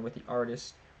concern with the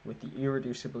artist with the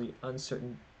irreducibly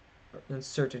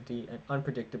uncertainty and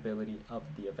unpredictability of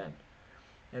the event,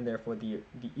 and therefore the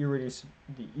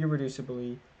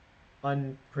irreducibly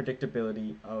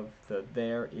unpredictability of the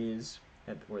there is,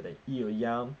 or the il y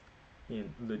a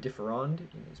in Le Différend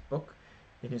in his book,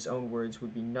 in his own words,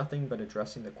 would be nothing but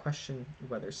addressing the question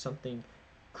whether something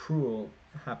cruel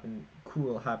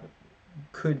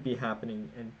could be happening,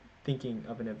 and thinking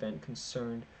of an event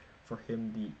concerned for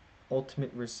him the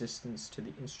ultimate resistance to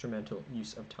the instrumental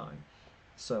use of time.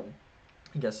 So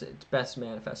I guess it's best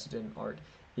manifested in art.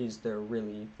 Is there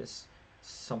really this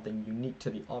something unique to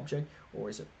the object, or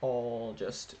is it all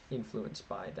just influenced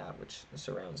by that which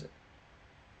surrounds it?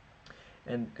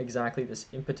 And exactly this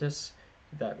impetus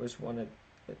that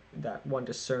one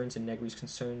discerns in Negri's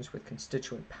concerns with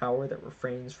constituent power that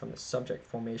refrains from the subject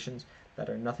formations that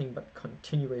are nothing but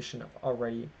continuation of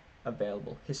already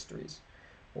available histories,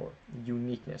 or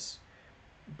uniqueness,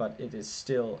 but it is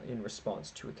still in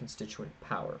response to a constituent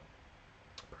power,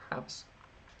 perhaps.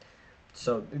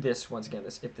 So this, once again,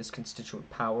 if this constituent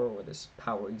power, or this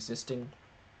power existing,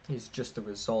 is just the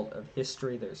result of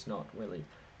history, there's not really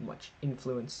much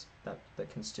influence that the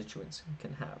constituents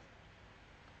can have.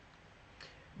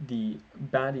 The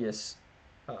Badiou,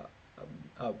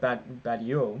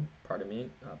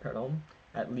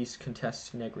 at least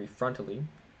contests Negri frontally,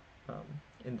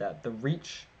 in that the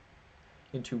reach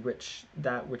into which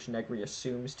that which Negri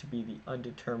assumes to be the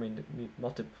undetermined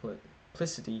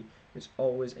multiplicity is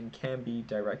always and can be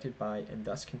directed by and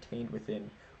thus contained within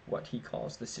what he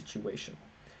calls the situation.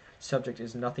 Subject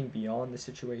is nothing beyond the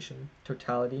situation.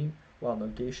 Totality, while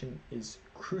negation is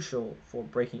crucial for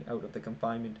breaking out of the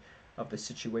confinement of the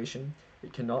situation,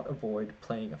 it cannot avoid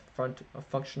playing a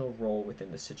functional role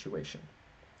within the situation.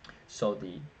 So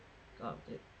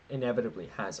it inevitably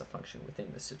has a function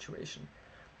within the situation,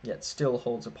 yet still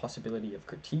holds a possibility of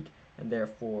critique and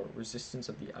therefore resistance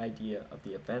of the idea of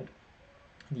the event.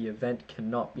 The event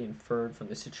cannot be inferred from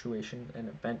the situation. An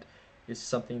event is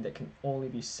something that can only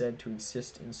be said to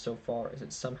exist insofar as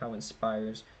it somehow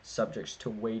inspires subjects to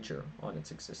wager on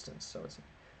its existence. So it's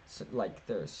like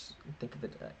think of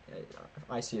it,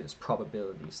 I see it as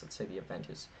probabilities. Let's say the event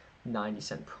is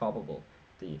 90% probable.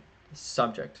 The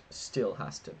subject still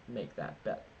has to make that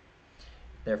bet.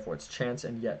 Therefore, it's chance,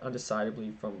 and yet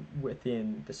undecidedly from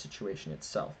within the situation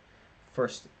itself.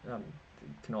 First, you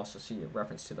can also see a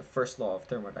reference to the first law of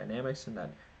thermodynamics, and that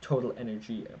total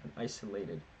energy of an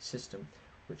isolated system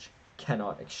which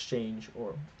cannot exchange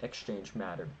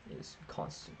matter is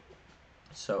constant.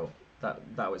 So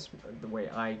that was the way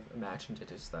I imagined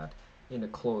it, is that in a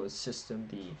closed system,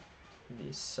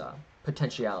 this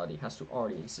potentiality has to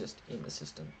already exist in the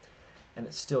system, and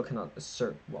it still cannot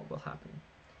assert what will happen.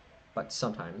 But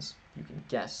sometimes you can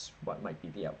guess what might be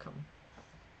the outcome.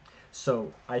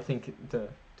 So I think the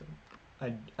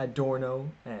Adorno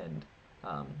and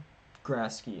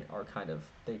Grassky are kind of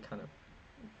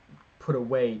put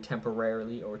away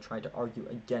temporarily, or try to argue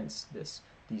against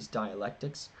these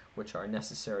dialectics, which are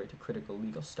necessary to critical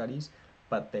legal studies,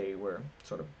 but they were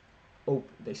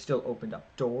they still opened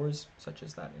up doors, such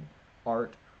as that in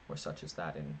art, or such as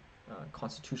that in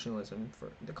constitutionalism, for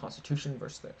the Constitution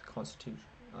versus the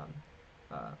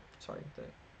the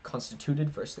constituted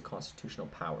versus the constitutional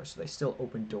power. So they still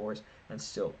open doors and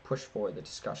still push forward the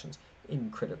discussions in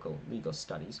critical legal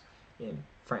studies in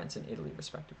France and Italy,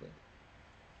 respectively.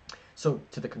 So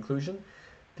to the conclusion,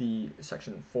 the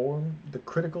section 4, the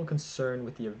critical concern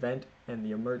with the event and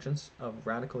the emergence of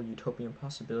radical utopian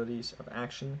possibilities of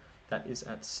action that is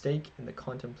at stake in the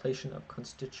contemplation of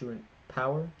constituent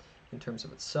power in terms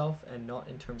of itself and not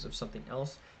in terms of something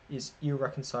else, is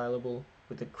irreconcilable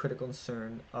with the critical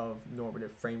concern of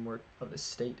normative framework of the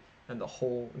state and the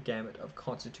whole gamut of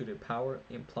constituted power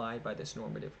implied by this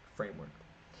normative framework.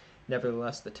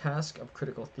 Nevertheless, the task of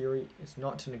critical theory is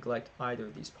not to neglect either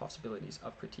of these possibilities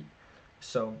of critique.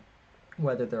 So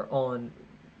whether they're on,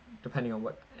 depending on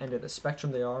what end of the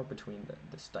spectrum they are between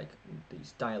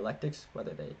these dialectics,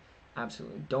 whether they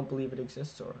absolutely don't believe it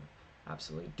exists or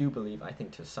absolutely do believe. I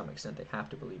think to some extent they have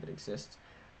to believe it exists.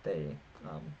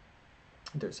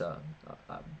 There's a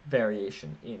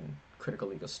variation in critical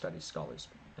legal studies scholars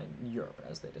in Europe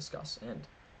as they discuss, and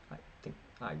I think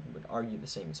I would argue the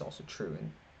same is also true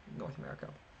in North America.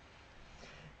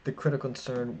 The critical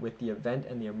concern with the event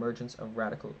and the emergence of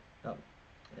radical,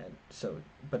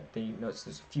 but they notice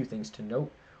there's a few things to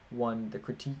note. One, the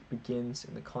critique begins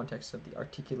in the context of the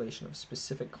articulation of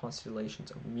specific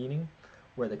constellations of meaning,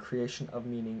 where the creation of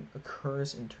meaning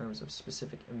occurs in terms of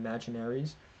specific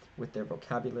imaginaries with their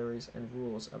vocabularies and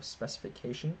rules of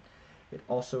specification. It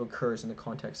also occurs in the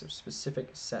context of specific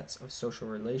sets of social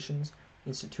relations,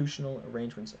 institutional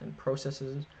arrangements, and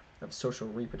processes of social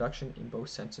reproduction in both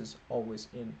senses, always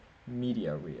in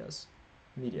media res,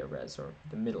 or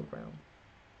the middle ground.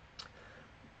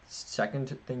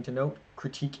 Second thing to note,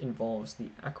 critique involves the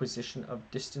acquisition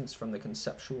of distance from the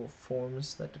conceptual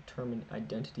forms that determine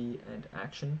identity and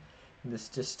action. This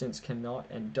distance cannot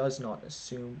and does not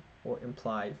assume or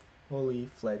imply fully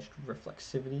fledged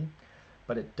reflexivity,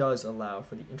 but it does allow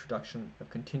for the introduction of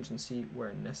contingency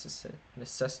where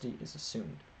necessity is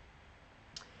assumed.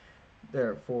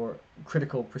 Therefore,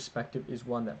 critical perspective is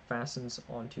one that fastens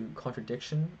onto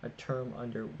contradiction, a term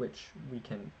under which we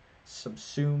can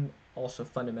subsume also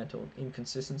fundamental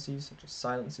inconsistencies such as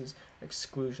silences,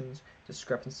 exclusions,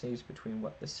 discrepancies between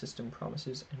what the system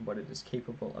promises and what it is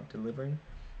capable of delivering,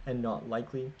 and not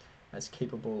likely, as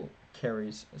capable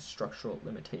carries a structural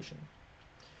limitation.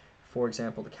 For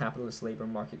example, the capitalist labor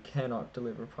market cannot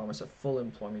deliver promise of full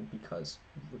employment because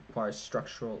it requires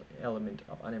structural element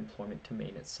of unemployment to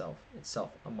maintain itself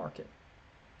a market.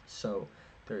 So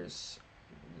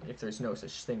if there's no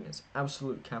such thing as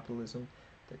absolute capitalism,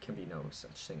 there can be no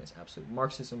such thing as absolute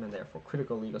Marxism, and therefore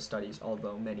critical legal studies,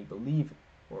 although many believe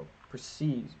or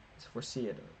foresee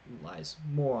it lies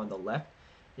more on the left,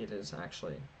 it is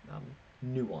actually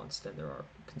nuanced, and there are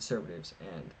conservatives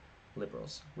and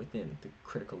liberals within the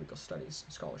critical legal studies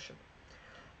scholarship.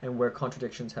 And where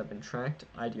contradictions have been tracked,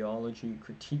 ideology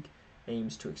critique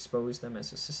aims to expose them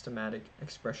as a systematic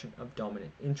expression of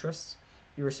dominant interests,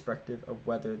 irrespective of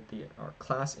whether they are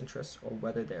class interests or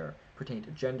whether they pertain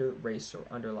to gender, race, or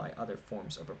underlie other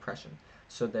forms of oppression.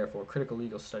 So therefore, critical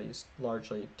legal studies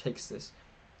largely takes this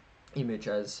image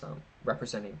as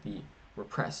representing the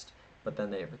repressed, but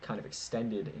then they have kind of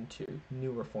extended into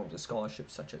newer forms of scholarship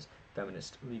such as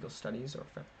feminist legal studies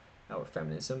or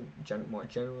feminism more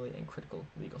generally, and critical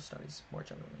legal studies more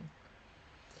generally.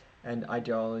 And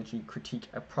ideology critique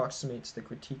approximates the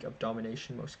critique of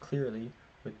domination most clearly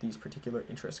with these particular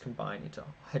interests combined into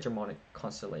hegemonic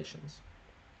constellations.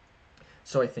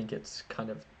 So I think it's kind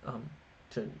of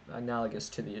analogous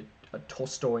to the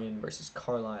Tolstoyan versus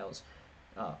Carlyle's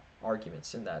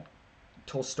arguments, in that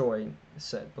Tolstoy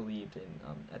believed in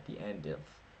at the end of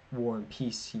War and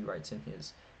Peace, he writes in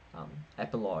his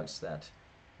epilogues that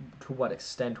to what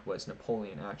extent was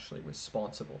Napoleon actually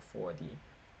responsible for the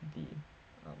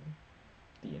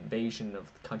invasion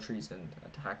of the countries and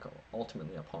attack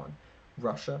ultimately upon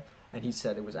Russia, and he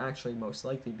said it was actually most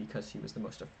likely because he was the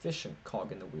most efficient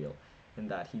cog in the wheel, and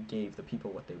that he gave the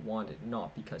people what they wanted,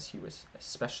 not because he was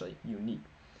especially unique.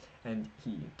 And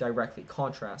he directly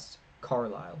contrasts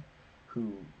Carlyle,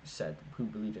 who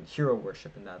believed in hero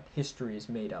worship and that history is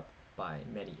made up by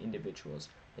many individuals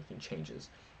making changes.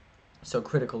 So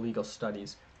critical legal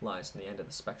studies lies in the end of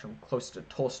the spectrum, close to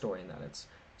Tolstoy in that it's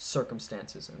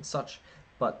circumstances and such,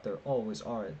 but there always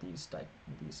are these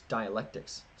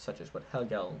dialectics, such as what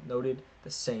Hegel noted, the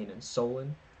sane and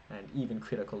sullen, and even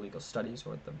critical legal studies,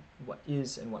 or what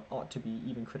is and what ought to be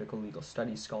even critical legal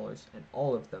studies scholars, and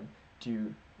all of them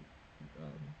do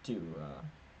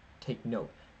take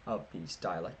note of these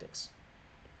dialectics.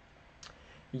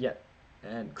 Yet,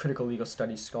 and critical legal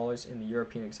studies scholars in the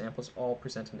European examples all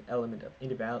present an element of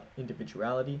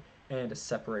individuality and a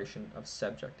separation of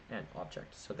subject and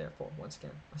object. So therefore, once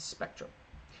again, a spectrum.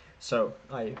 So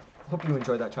I hope you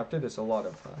enjoyed that chapter. There's a lot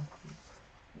of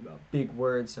big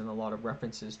words and a lot of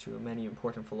references to many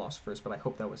important philosophers, but I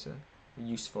hope that was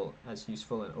as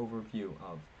useful an overview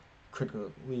of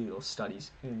critical legal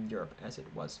studies in Europe as it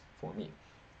was for me.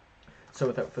 So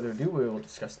without further ado, we will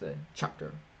discuss the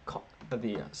chapter,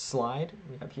 the slide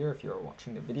we have here if you're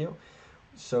watching the video.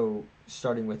 So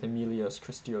starting with Emilios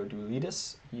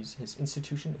Christodoulidis, his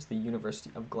institution is the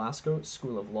University of Glasgow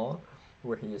School of Law,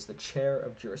 where he is the chair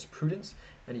of jurisprudence,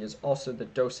 and he is also the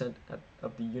docent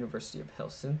of the University of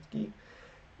Helsinki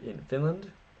in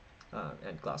Finland,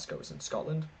 and Glasgow is in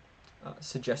Scotland.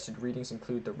 Suggested readings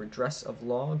include The Redress of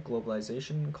Law,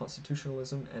 Globalization,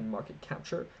 Constitutionalism, and Market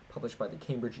Capture, published by the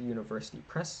Cambridge University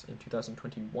Press in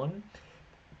 2021.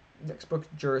 Next book,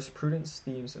 Jurisprudence,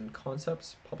 Themes and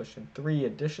Concepts, published in 3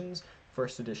 editions.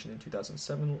 First edition in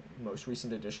 2007, most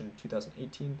recent edition in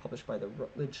 2018, published by the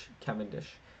Routledge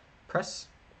Cavendish Press.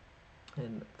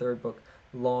 And third book,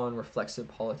 Law and Reflexive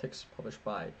Politics, published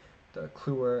by the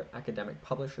Kluwer Academic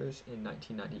Publishers in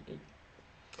 1998.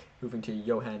 Moving to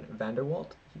Johan van der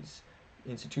Walt, his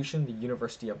institution, the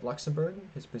University of Luxembourg.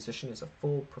 His position is a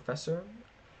full professor,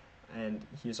 and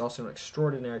he is also an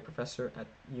extraordinary professor at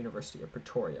the University of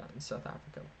Pretoria in South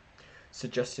Africa.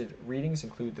 Suggested readings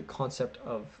include The Concept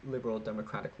of Liberal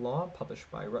Democratic Law, published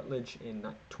by Routledge in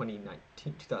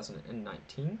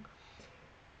 2019,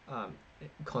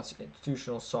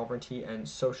 Constitutional Sovereignty and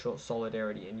Social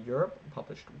Solidarity in Europe,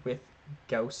 published with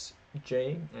Gauss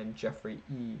J. and Jeffrey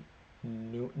E.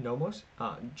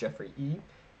 Jeffrey E.,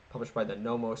 published by the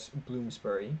Nomos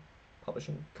Bloomsbury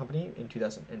Publishing Company in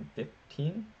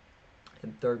 2015.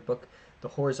 And third book, The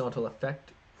Horizontal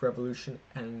Effect, Revolution,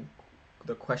 and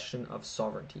the Question of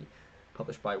Sovereignty,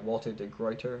 published by Walter de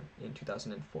Gruyter in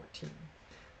 2014.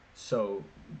 So,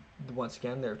 once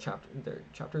again, their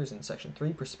chapters in Section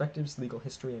 3, Perspectives, Legal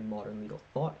History, and Modern Legal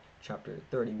Thought. Chapter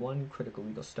 31, Critical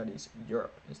Legal Studies,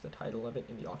 Europe, is the title of it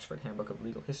in the Oxford Handbook of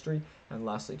Legal History. And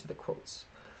lastly, to the quotes.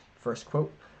 First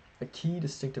quote, a key and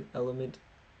distinctive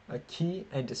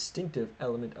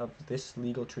element of this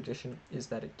legal tradition is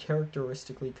that it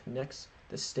characteristically connects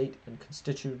the state and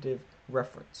constitutive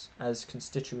reference as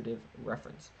constitutive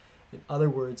reference. In other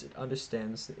words, it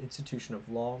understands the institution of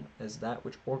law as that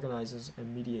which organizes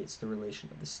and mediates the relation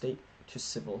of the state to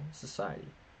civil society.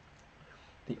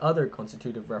 The other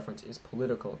constitutive reference is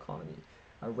political economy,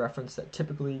 a reference that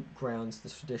typically grounds the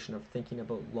tradition of thinking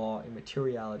about law and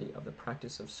materiality of the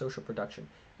practice of social production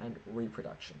and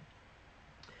reproduction.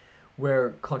 Where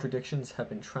contradictions have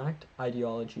been tracked,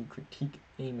 ideology critique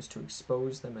aims to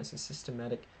expose them as a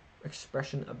systematic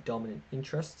expression of dominant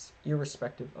interests,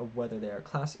 irrespective of whether they are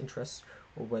class interests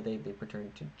or whether they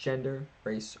pertain to gender,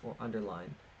 race, or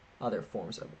underline other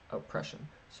forms of oppression,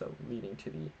 so leading to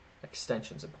the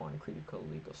extensions upon critical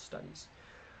legal studies.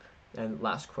 And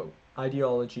last quote,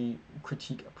 ideology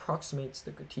critique approximates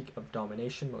the critique of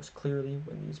domination most clearly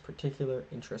when these particular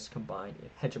interests combine in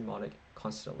hegemonic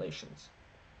constellations.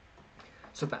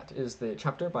 So that is the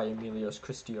chapter by Emilios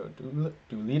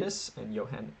Christodoulidis and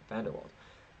Johan van der Walt.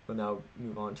 We'll now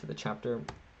move on to the chapter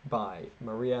by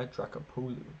Maria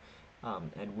Drakopoulou,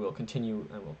 and we'll continue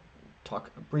and we'll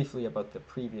talk briefly about the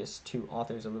previous 2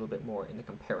 authors a little bit more in the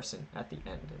comparison at the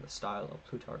end in the style of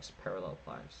Plutarch's Parallel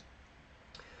Lives.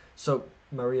 So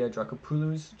Maria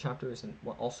Dracopoulou's chapter is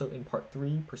also in part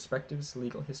 3, Perspectives,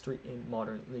 Legal History in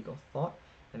Modern Legal Thought,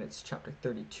 and it's chapter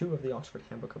 32 of the Oxford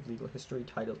Handbook of Legal History,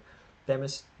 titled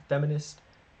Feminist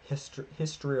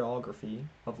Historiography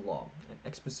of Law, an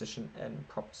Exposition and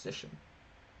Proposition.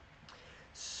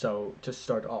 So to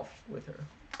start off with her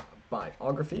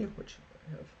biography, which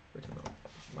I have written on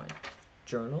my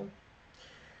journal.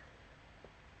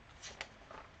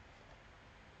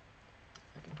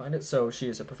 I can find it. So she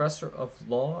is a professor of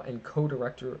law and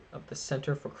co-director of the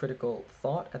Center for Critical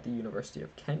Thought at the University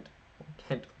of Kent,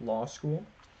 Kent Law School,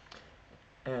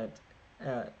 in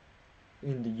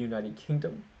the United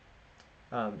Kingdom.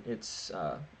 It's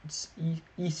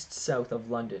east-south of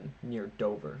London, near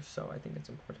Dover, so I think it's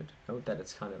important to note that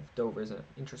it's kind of, Dover is an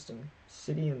interesting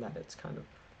city in that it's kind of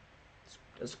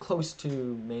as close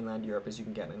to mainland Europe as you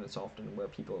can get, and it's often where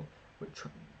people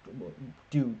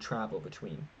do travel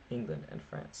between England and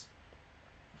France.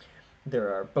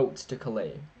 There are boats to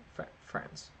Calais,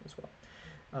 France, as well.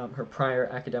 Her prior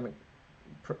academic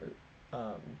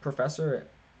professor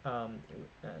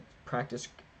practiced.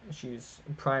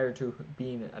 Prior to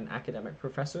being an academic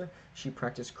professor, she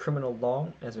practiced criminal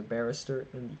law as a barrister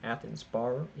in the Athens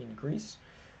Bar in Greece.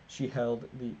 She held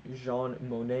the Jean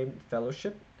Monnet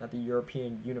Fellowship at the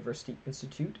European University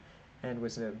Institute and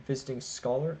was a visiting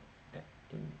scholar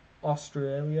in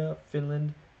Australia,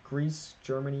 Finland, Greece,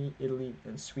 Germany, Italy,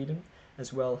 and Sweden,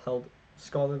 as well held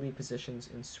scholarly positions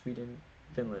in Sweden,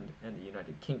 Finland, and the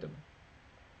United Kingdom.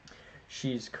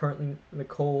 She's currently the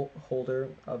co-holder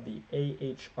of the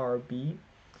AHRB,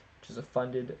 which is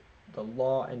funded the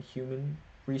Law and Human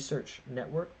Research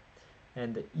Network,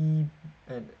 and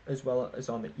as well as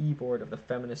on the e-board of the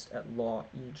Feminist at Law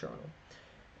e-journal,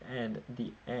 and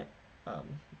the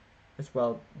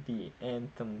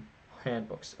Anthem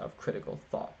Handbooks of Critical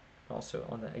Thought, also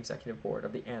on the executive board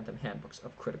of the Anthem Handbooks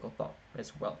of Critical Thought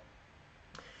as well.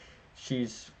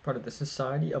 She's part of the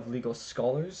Society of Legal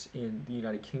Scholars in the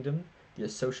United Kingdom, the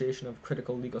Association of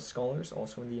Critical Legal Scholars,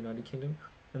 also in the United Kingdom,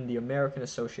 and the American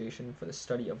Association for the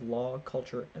Study of Law,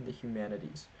 Culture, and the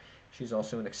Humanities. She's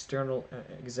also an external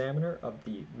examiner of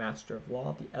the Master of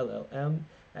Law, the LLM,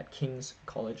 at King's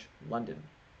College London,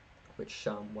 which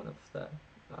one of the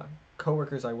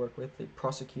co-workers I work with, the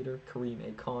prosecutor, Kareem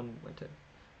A. Khan, went to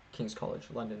King's College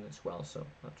London as well, so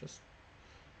not just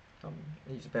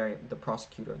he's the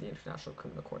prosecutor of the International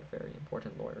Criminal Court, a very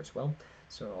important lawyer as well.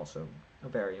 So also a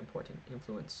very important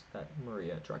influence that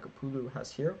Maria Drakopoulou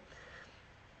has here.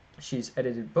 She's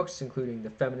edited books including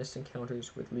The Feminist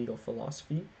Encounters with Legal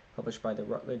Philosophy, published by the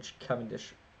Routledge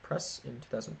Cavendish Press in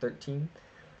 2013,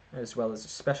 as well as a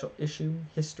special issue,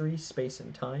 History, Space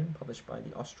and Time, published by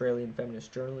the Australian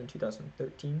Feminist Journal in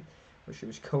 2013, where she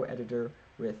was co-editor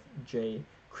with J.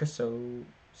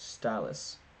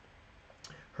 Christodoulidis.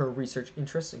 Her research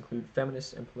interests include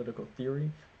feminist and political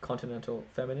theory, continental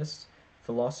feminist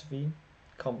philosophy,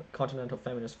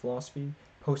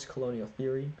 post-colonial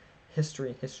theory, history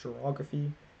and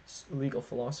historiography, legal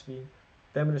philosophy,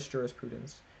 feminist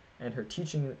jurisprudence, and her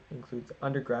teaching includes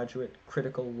undergraduate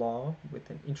critical law with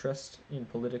an interest in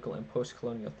political and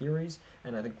post-colonial theories,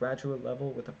 and at the graduate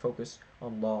level with a focus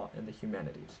on law and the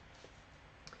humanities.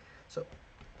 So,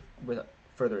 without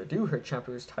further ado, her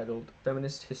chapter is titled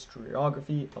Feminist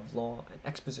Historiography of Law and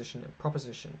Exposition and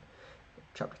Proposition,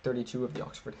 chapter 32 of the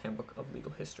Oxford Handbook of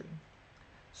Legal History.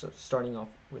 So starting off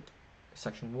with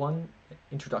section 1,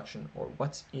 Introduction, or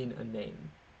What's in a Name.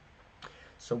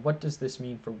 So what does this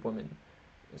mean for women?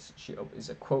 Is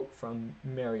a quote from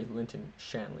Mary Linton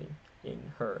Shanley in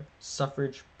her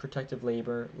Suffrage, Protective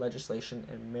Labor, Legislation,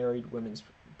 and Married Women's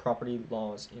Property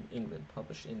Laws in England,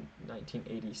 published in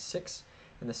 1986,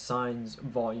 in the Signs,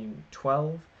 Volume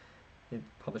 12,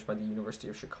 published by the University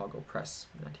of Chicago Press,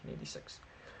 1986.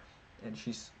 And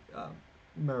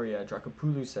Maria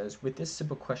Drakopoulou says, with this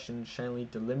simple question, Shanley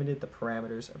delimited the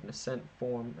parameters of a nascent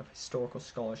form of historical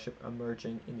scholarship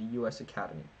emerging in the U.S.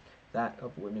 Academy, that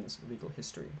of women's legal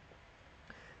history.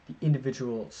 The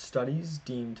individual studies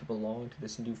deemed to belong to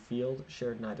this new field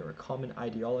shared neither a common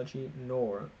ideology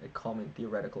nor a common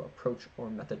theoretical approach or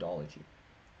methodology.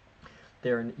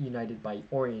 They are united by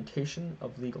orientation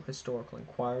of legal historical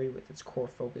inquiry with its core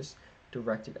focus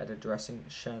directed at addressing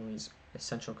Shanley's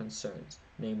essential concerns,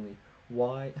 namely,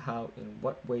 why, how, in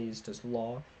what ways does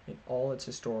law in all its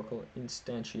historical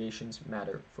instantiations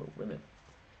matter for women?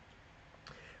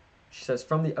 She says,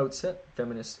 from the outset,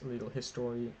 feminist legal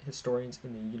historians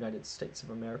in the United States of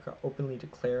America openly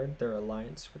declared their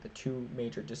alliance with the two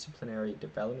major disciplinary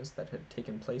developments that had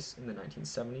taken place in the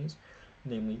 1970s,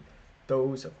 namely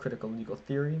those of critical legal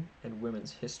theory and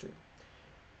women's history.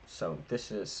 So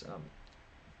this is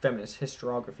feminist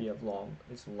historiography of law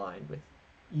is aligned with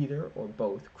either or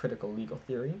both critical legal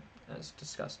theory, as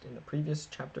discussed in the previous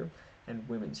chapter, and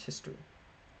women's history.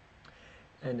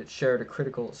 And it shared a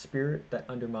critical spirit that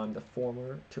undermined the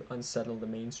former to unsettle the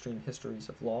mainstream histories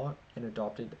of law, and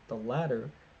adopted the matter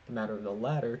of the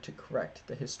latter to correct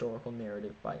the historical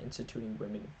narrative by instituting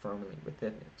women firmly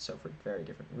within it, so for very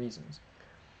different reasons.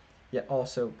 Yet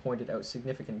also pointed out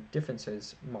significant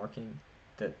differences, marking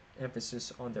the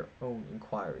emphasis on their own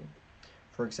inquiry.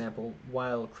 For example,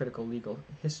 while critical legal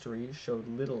history showed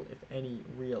little, if any,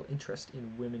 real interest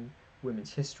in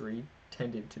women's history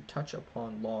tended to touch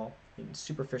upon law in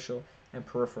superficial and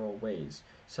peripheral ways,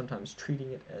 sometimes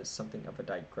treating it as something of a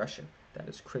digression, that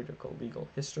is critical legal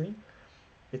history.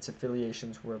 Its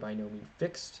affiliations were by no means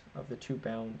fixed. Of the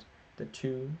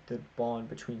bond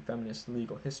between feminist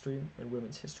legal history and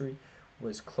women's history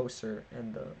was closer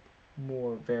and the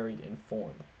more varied in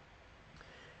form,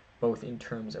 both in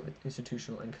terms of its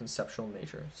institutional and conceptual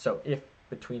nature. So if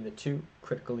between the two,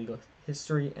 critical legal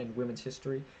history and women's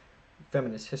history,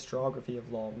 feminist historiography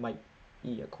of law might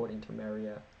be, according to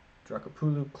Maria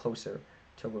Drakopoulou, closer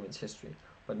to women's history,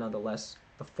 but nonetheless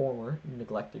the former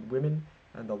neglected women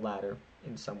and the latter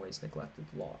in some ways neglected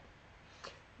law.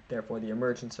 Therefore, the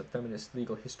emergence of feminist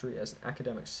legal history as an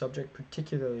academic subject,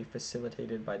 particularly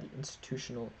facilitated by the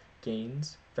institutional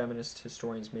gains feminist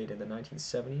historians made in the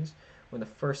 1970s, when the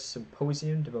first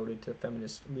symposium devoted to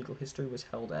feminist legal history was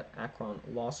held at Akron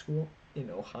Law School in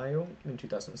Ohio in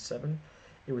 2007.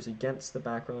 It was against the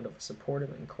background of a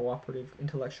supportive and cooperative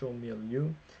intellectual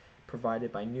milieu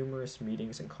provided by numerous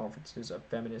meetings and conferences of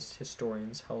feminist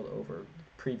historians held over the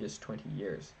previous 20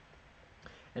 years.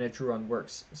 And it drew on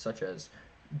works such as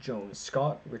Joan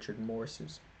Scott, Richard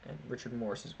Morris's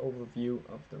overview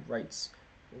of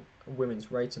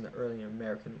women's rights in the early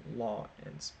American law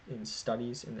and in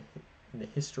studies in the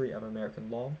history of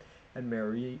American law, and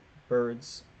Mary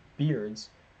Beard's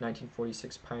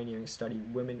 1946 pioneering study,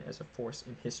 Women as a Force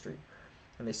in History.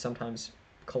 And they sometimes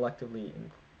collectively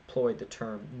employed the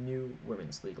term New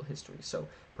Women's Legal History. So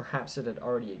perhaps it had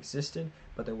already existed,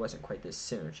 but there wasn't quite this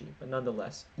synergy. But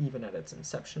nonetheless, even at its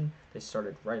inception, they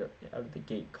started right out of the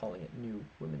gate calling it New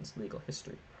Women's Legal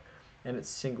History. And it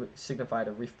signified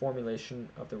a reformulation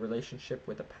of the relationship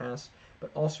with the past,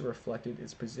 but also reflected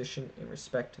its position in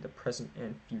respect to the present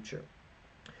and future.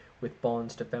 With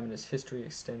bonds to feminist history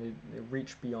extended the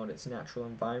reach beyond its natural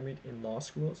environment in law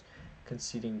schools,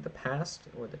 conceding the past,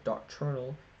 or the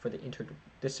doctrinal, for the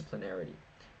interdisciplinarity,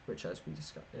 which, as we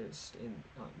discussed in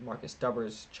Marcus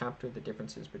Dubber's chapter, the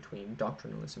differences between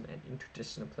doctrinalism and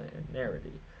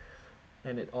interdisciplinarity.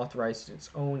 And it authorized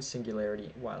its own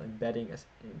singularity while embedding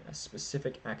a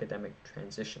specific academic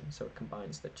transition. So it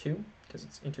combines the two, because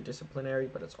it's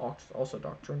interdisciplinary, but it's also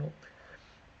doctrinal,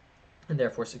 and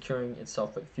therefore securing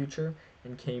itself for the future,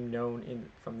 and came known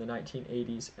from the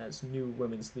 1980s as New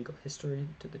Women's Legal History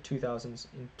to the 2000s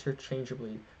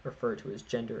interchangeably referred to as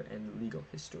Gender and Legal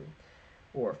History,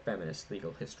 or Feminist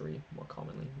Legal History more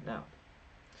commonly now.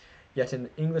 Yet in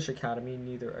the English Academy,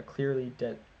 neither a clearly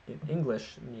in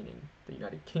English, meaning the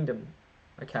United Kingdom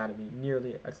Academy,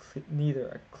 neither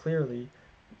a clearly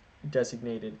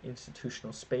designated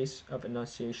institutional space of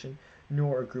enunciation,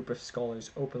 nor a group of scholars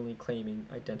openly claiming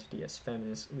identity as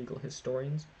feminist legal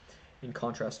historians. In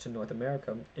contrast to North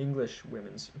America, English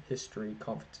women's history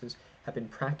conferences have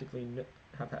had practically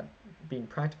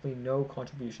no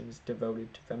contributions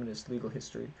devoted to feminist legal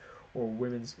history or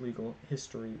women's legal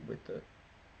history, with the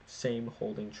same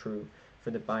holding true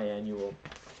for the biannual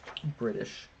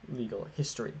British Legal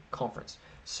History Conference.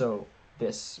 So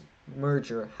this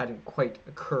merger hadn't quite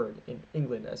occurred in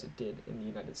England as it did in the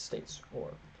United States,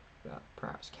 or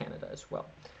perhaps Canada as well.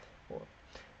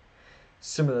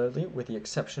 Similarly, with the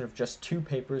exception of just 2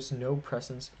 papers, no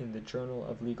presence in the Journal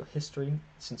of Legal History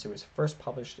since it was first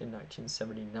published in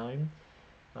 1979,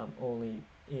 only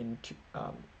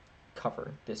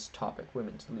cover this topic,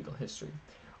 women's legal history.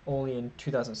 Only in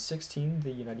 2016,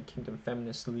 the United Kingdom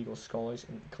Feminist Legal Scholars,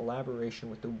 in collaboration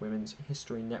with the Women's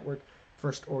History Network,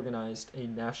 first organized a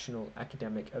national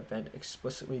academic event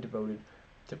explicitly devoted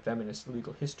to feminist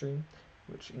legal history,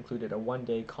 which included a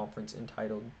 1-day conference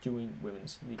entitled Doing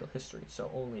Women's Legal History.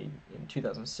 So only in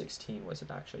 2016 was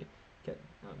it actually get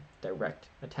direct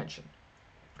attention.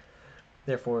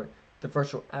 Therefore, the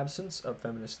virtual absence of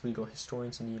feminist legal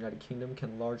historians in the United Kingdom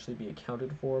can largely be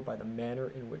accounted for by the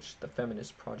manner in which the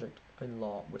feminist project in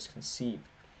law was conceived.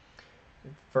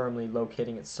 Firmly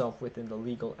locating itself within the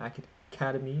legal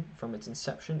academy from its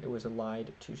inception, it was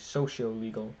allied to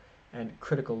socio-legal and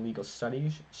critical legal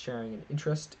studies, sharing an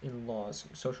interest in law's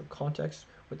social context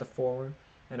with the former,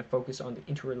 and a focus on the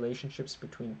interrelationships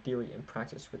between theory and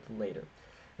practice with the later.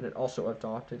 And it also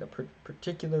adopted a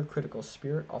particular critical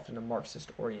spirit, often a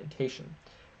Marxist orientation,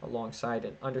 alongside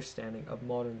an understanding of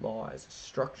modern law as a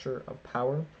structure of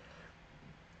power.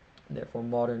 Therefore,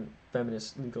 modern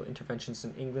feminist legal interventions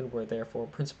in England were therefore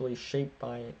principally shaped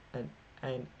by an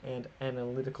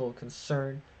analytical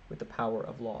concern with the power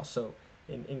of law. So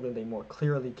in England, they more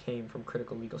clearly came from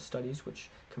critical legal studies, which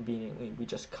conveniently we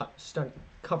just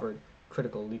covered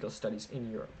critical legal studies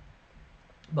in Europe,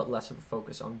 but less of a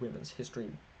focus on women's history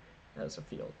as a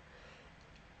field,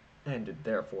 and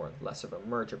therefore less of a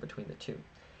merger between the two.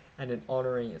 And in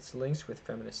honoring its links with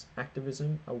feminist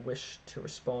activism, a wish to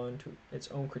respond to its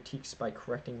own critiques by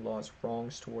correcting law's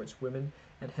wrongs towards women,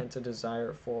 and hence a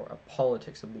desire for a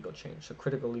politics of legal change. So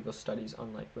critical legal studies,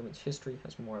 unlike women's history,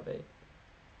 has more of a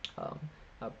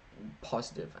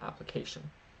positive application,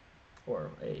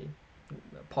 or a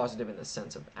positive in the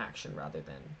sense of action rather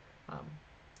than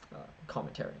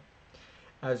commentary.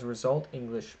 As a result,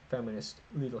 English feminist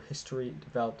legal history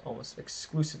developed almost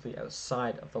exclusively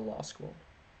outside of the law school.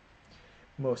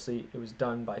 Mostly it was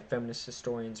done by feminist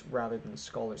historians rather than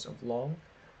scholars of law,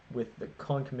 with the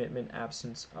concomitant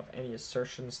absence of any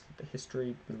assertions that the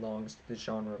history belongs to the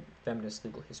genre of feminist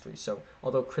legal history. So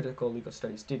although critical legal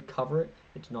studies did cover it,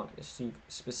 it did not receive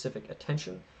specific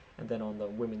attention, and then on the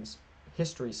women's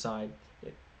history side,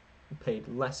 it paid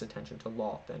less attention to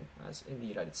law than as in the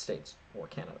United States or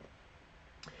Canada.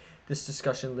 This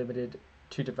discussion, limited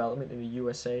to development in the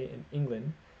USA and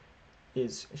England,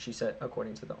 is, she said,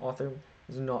 according to the author,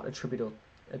 is not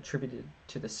attributed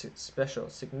to the special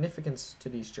significance to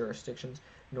these jurisdictions,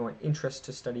 nor an interest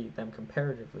to study them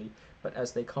comparatively, but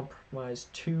as they comprise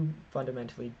 2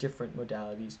 fundamentally different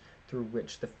modalities through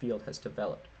which the field has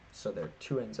developed. So they're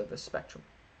 2 ends of the spectrum,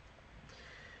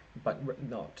 but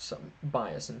not some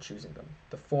bias in choosing them.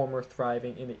 The former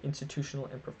thriving in the institutional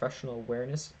and professional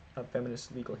awareness of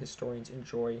feminist legal historians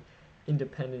enjoy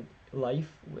independent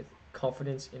life with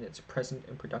confidence in its present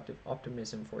and productive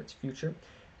optimism for its future,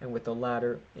 and with the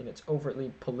latter in its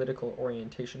overtly political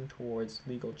orientation towards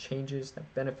legal changes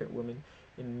that benefit women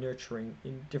in nurturing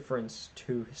indifference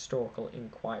to historical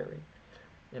inquiry,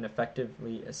 and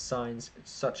effectively assigns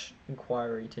such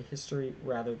inquiry to history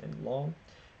rather than law,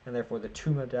 and therefore the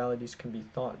two modalities can be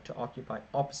thought to occupy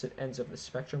opposite ends of the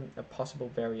spectrum of possible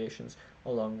variations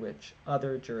along which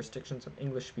other jurisdictions of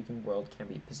English-speaking world can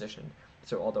be positioned.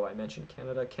 So although I mentioned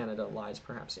Canada, Canada lies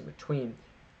perhaps in between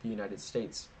the United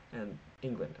States and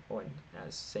England, or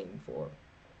as same for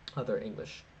other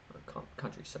English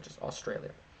countries such as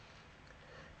Australia.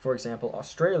 For example,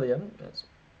 Australia, as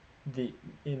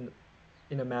in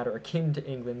a matter akin to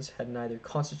England's, had neither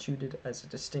constituted as a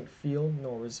distinct field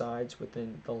nor resides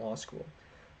within the law school.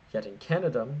 Yet in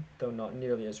Canada, though not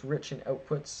nearly as rich in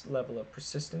output's level of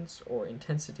persistence or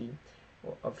intensity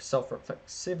or of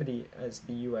self-reflexivity as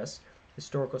the U.S.,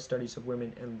 historical studies of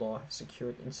women and law have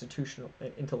secured institutional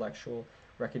and intellectual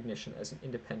recognition as an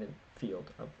independent field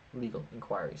of legal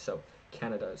inquiry. So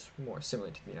Canada is more similar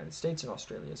to the United States, and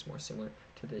Australia is more similar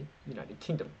to the United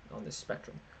Kingdom on this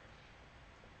spectrum.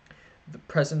 The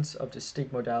presence of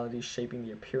distinct modalities shaping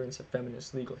the appearance of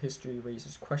feminist legal history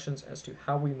raises questions as to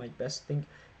how we might best think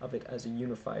of it as a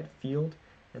unified field,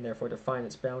 and therefore define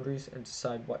its boundaries and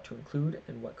decide what to include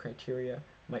and what criteria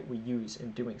might we use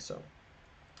in doing so.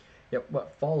 Yet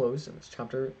what follows in this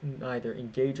chapter neither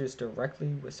engages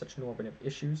directly with such normative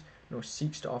issues, nor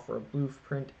seeks to offer a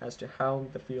blueprint as to how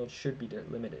the field should be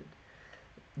delimited.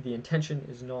 The intention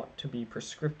is not to be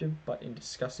prescriptive, but in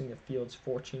discussing the field's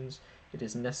fortunes, it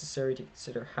is necessary to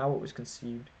consider how it was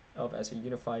conceived of as a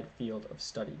unified field of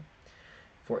study.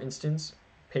 For instance,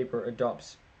 the paper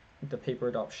adopts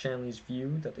Shanley's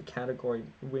view that the category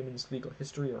women's legal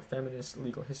history or feminist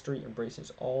legal history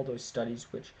embraces all those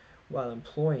studies which, while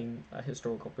employing a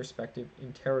historical perspective,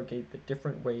 interrogate the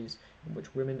different ways in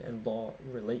which women and law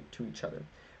relate to each other,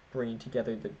 bringing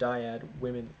together the dyad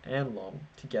women and law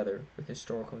together with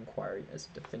historical inquiry as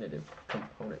definitive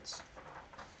components.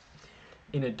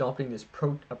 In adopting this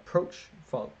approach,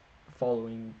 the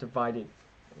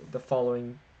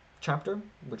following chapter,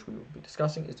 which we will be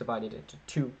discussing, is divided into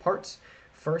two parts.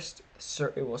 First,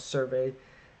 it will survey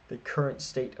the current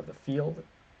state of the field,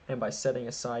 and by setting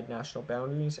aside national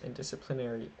boundaries and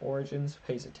disciplinary origins,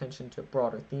 pays attention to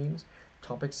broader themes,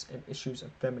 topics, and issues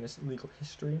of feminist legal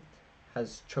history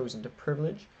has chosen to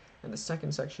privilege. And the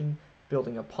second section,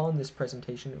 building upon this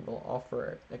presentation, will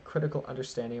offer a critical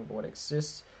understanding of what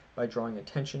exists by drawing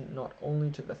attention not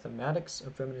only to the thematics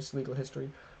of feminist legal history,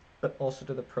 but also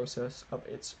to the process of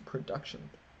its production,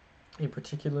 in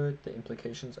particular the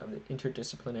implications of the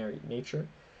interdisciplinary nature.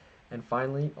 And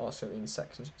finally, also in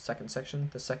second section,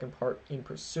 the second part, in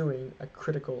pursuing a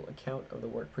critical account of the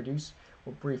work produced,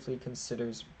 will briefly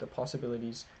considers the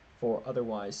possibilities for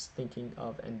otherwise thinking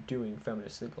of and doing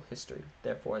feminist legal history.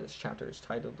 Therefore, this chapter is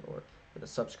titled, or with a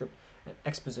subscript, an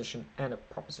exposition and a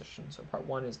proposition. So part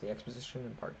 1 is the exposition,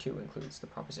 and part 2 includes the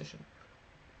proposition.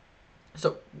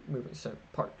 So moving to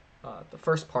the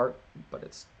first part, but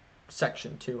it's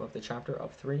section 2 of the chapter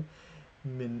of 3,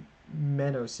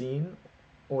 Mnemosyne,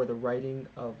 or the writing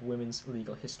of women's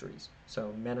legal histories.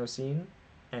 So Mnemosyne,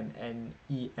 Mnemosyne,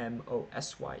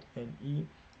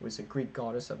 was a Greek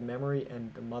goddess of memory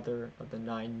and the mother of the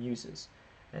 9 muses,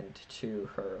 and to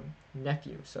her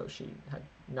nephew. So she had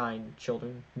 9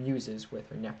 children, muses, with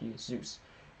her nephew Zeus,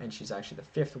 and she's actually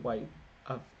the 5th wife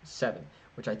of 7,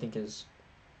 which I think is,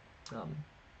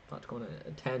 not going on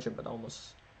a tangent, but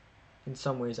almost in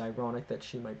some ways ironic that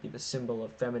she might be the symbol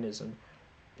of feminism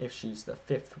if she's the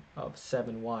 5th of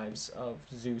 7 wives of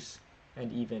Zeus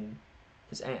and even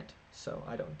his aunt. So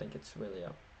I don't think it's really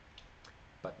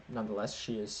but nonetheless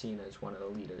she is seen as one of the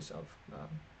leaders of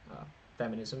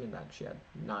feminism, in that she had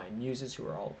 9 muses who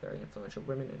were all very influential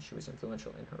women, and she was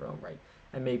influential in her own right.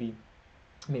 And maybe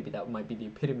that might be the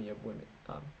epitome of women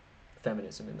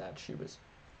feminism, in that she was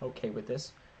okay with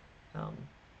this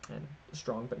and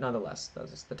strong, but nonetheless that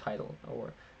is the title,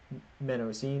 or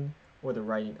Mnemosyne, or the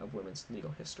writing of women's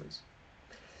legal histories.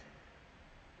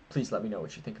 Please let me know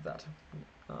what you think of that.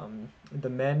 The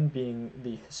men, being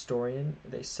the historian,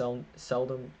 they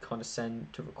seldom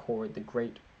condescend to record the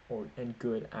great and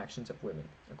good actions of women,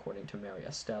 according to Mary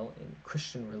Estelle in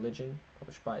Christian Religion,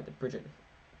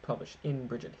 published in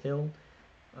Bridget Hill,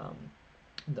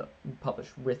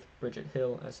 published with Bridget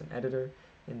Hill as an editor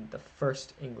in the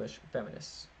First English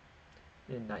Feminists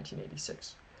in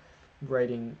 1986.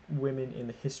 Writing women in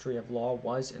the history of law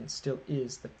was and still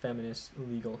is the feminist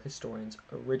legal historian's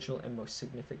original and most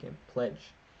significant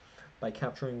pledge. By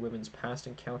capturing women's past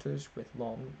encounters with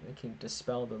law, it can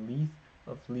dispel the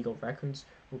of legal records,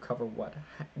 recover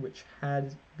which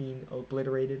had been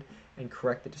obliterated, and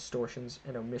correct the distortions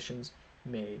and omissions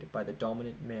made by the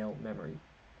dominant male memory.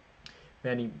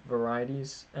 Many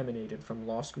varieties emanated from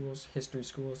law schools, history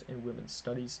schools, and women's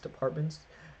studies departments,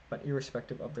 but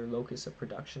irrespective of their locus of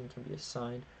production can be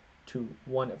assigned to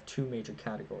one of two major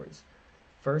categories.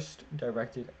 First,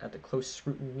 directed at the close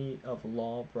scrutiny of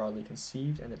law broadly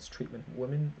conceived and its treatment of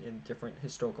women in different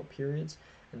historical periods,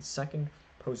 and second,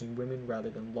 posing women rather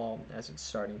than law as its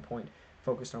starting point,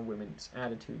 focused on women's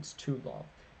attitudes to law,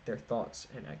 their thoughts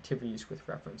and activities with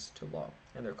reference to law,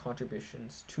 and their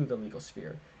contributions to the legal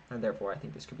sphere. And therefore, I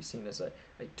think this could be seen as a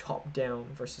top-down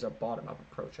versus a bottom-up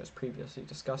approach, as previously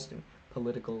discussed in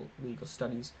political legal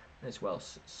studies, as well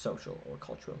as social or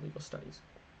cultural legal studies.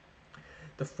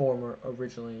 The former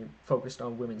originally focused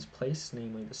on women's place,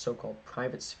 namely the so-called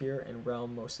private sphere and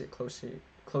realm mostly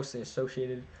closely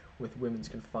associated with women's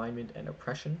confinement and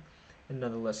oppression, and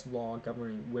nonetheless law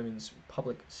governing women's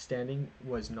public standing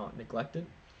was not neglected.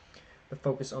 The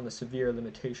focus on the severe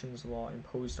limitations law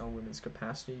imposed on women's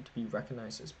capacity to be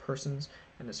recognized as persons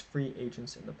and as free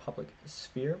agents in the public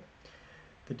sphere.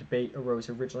 The debate arose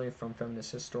originally from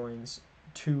feminist historians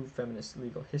to feminist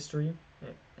legal history,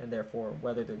 and therefore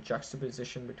whether the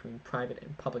juxtaposition between private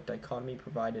and public dichotomy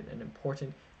provided an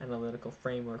important analytical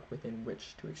framework within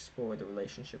which to explore the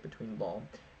relationship between law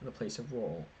and the place of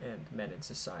role and men in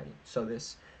society. So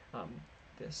this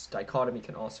dichotomy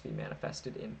can also be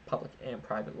manifested in public and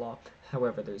private law.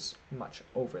 However, there's much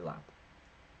overlap.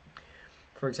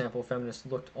 For example, feminists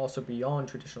looked also beyond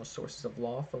traditional sources of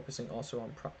law, focusing also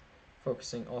on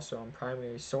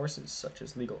primary sources such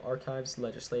as legal archives,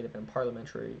 legislative and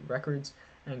parliamentary records,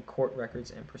 and court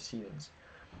records and proceedings.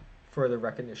 Further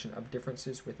recognition of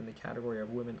differences within the category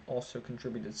of women also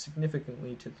contributed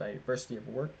significantly to the diversity of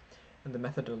work, and the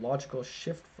methodological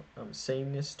shift from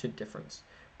sameness to difference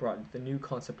brought the new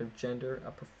concept of gender a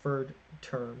preferred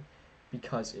term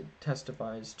because it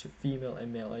testifies to female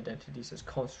and male identities as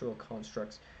construal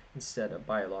constructs instead of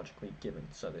biologically given.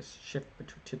 So this shift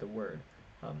to the word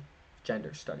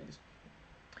gender studies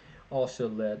also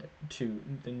led to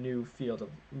the new field of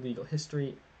legal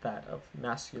history, that of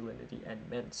masculinity and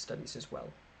men's studies as well.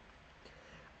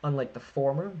 Unlike the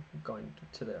former, going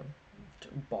to the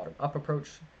bottom-up approach,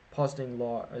 positing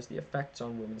law as the effects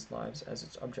on women's lives as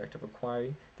its object of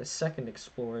inquiry, the second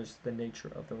explores the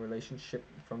nature of the relationship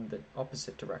from the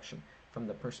opposite direction, from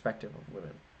the perspective of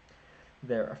women,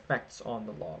 their effects on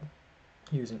the law,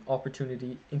 using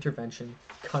opportunity, intervention,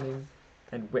 cunning,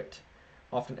 and wit,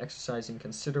 often exercising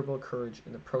considerable courage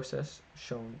in the process,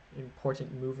 shown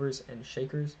important movers and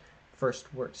shakers,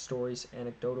 first word stories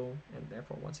anecdotal, and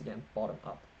therefore once again bottom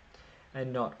up,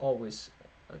 and not always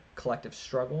a collective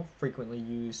struggle, frequently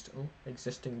used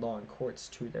existing law and courts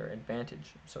to their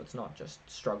advantage. So it's not just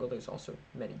struggle, there's also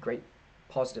many great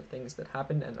positive things that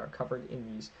happened and are covered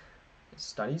in these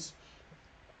studies.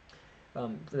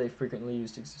 They frequently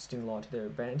used existing law to their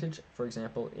advantage, for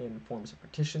example, in forms of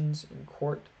petitions, in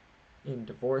court, in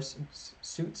divorce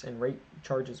suits and rape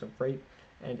charges of rape,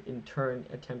 and in turn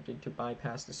attempted to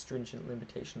bypass the stringent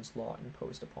limitations law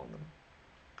imposed upon them.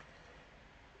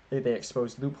 They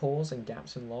exposed loopholes and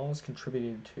gaps in laws,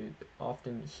 contributed to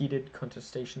often heated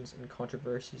contestations and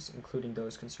controversies, including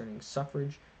those concerning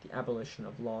suffrage, the abolition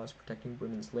of laws protecting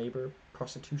women's labor,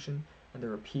 prostitution, and the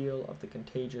repeal of the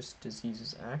Contagious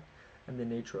Diseases Act, and the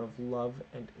nature of love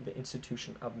and the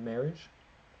institution of marriage.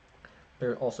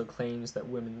 There are also claims that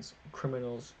women's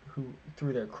criminals who,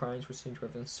 through their crimes, were seen to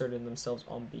have inserted themselves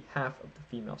on behalf of the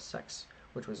female sex,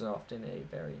 which was often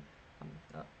a very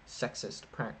sexist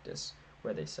practice,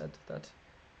 where they said that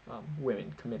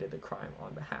women committed the crime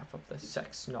on behalf of the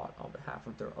sex, not on behalf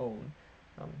of their own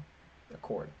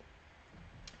accord,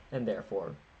 and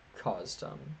therefore caused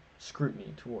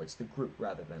scrutiny towards the group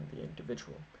rather than the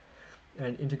individual.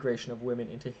 And integration of women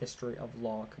into history of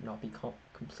law could not be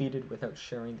completed without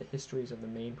sharing the histories of the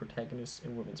main protagonists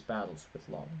in women's battles with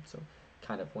law. So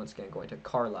kind of once again going to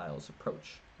Carlyle's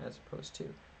approach as opposed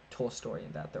to Tolstoy,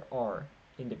 in that there are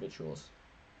individuals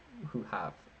who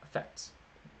have effects.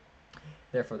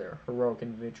 Therefore, there are heroic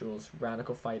individuals,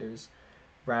 radicals,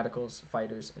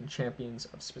 fighters, and champions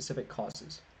of specific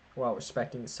causes, while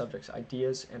respecting the subject's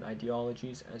ideas and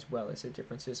ideologies, as well as their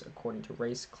differences according to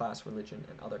race, class, religion,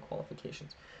 and other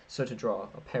qualifications. So to draw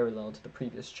a parallel to the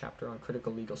previous chapter on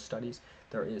critical legal studies,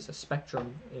 there is a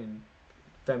spectrum in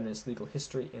feminist legal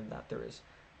history in that there is,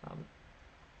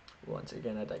 once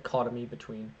again, a dichotomy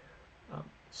between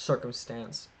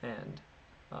circumstance and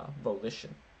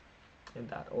volition, in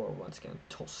that, or once again,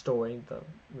 Tolstoy, the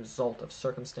result of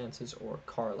circumstances, or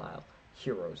Carlyle,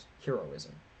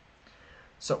 heroism.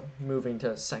 So, moving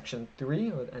to section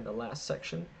 3, and the last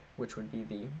section, which would be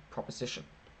the proposition.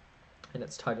 And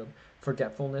it's titled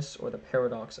Forgetfulness or the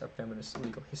Paradox of Feminist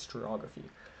Legal Historiography.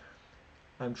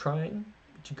 I'm trying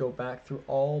to go back through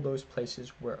all those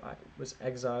places where I was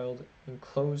exiled and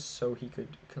closed so he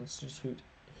could constitute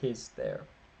his there.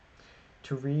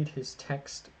 To read his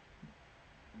text,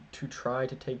 to try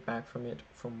to take back from it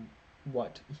from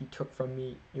what he took from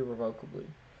me irrevocably.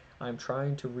 I am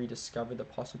trying to rediscover the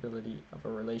possibility of a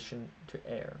relation to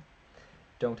air.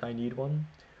 Don't I need one?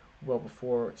 Well,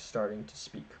 before starting to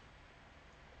speak.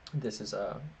 This is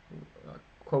a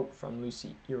quote from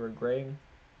Lucy Irigaray,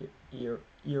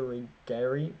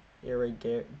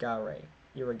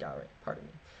 pardon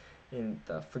me, in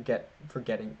the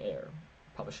Forgetting Air,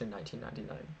 published in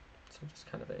 1999. So just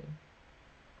kind of to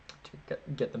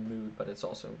get the mood, but it's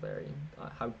also very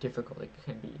how difficult it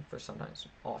can be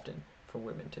often for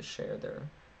women to share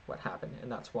what happened, and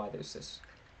that's why there's this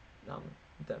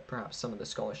that perhaps some of the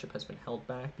scholarship has been held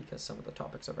back because some of the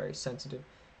topics are very sensitive,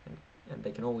 and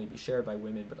they can only be shared by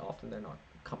women, but often they're not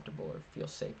comfortable or feel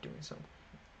safe doing so.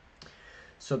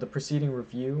 So the preceding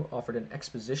review offered an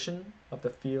exposition of the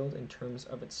field in terms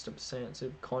of its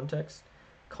substantive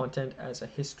content as a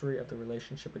history of the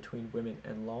relationship between women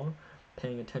and law,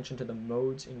 paying attention to the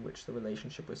modes in which the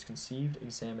relationship was conceived,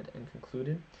 examined, and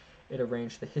concluded. It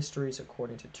arranged the histories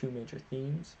according to two major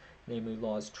themes, namely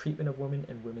law's treatment of women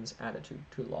and women's attitude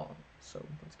to law. So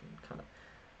let's kind of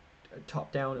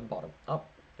top down and bottom up,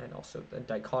 and also the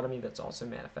dichotomy that's also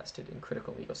manifested in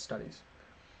critical legal studies.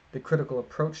 The critical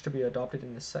approach to be adopted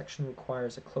in this section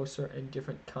requires a closer and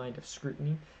different kind of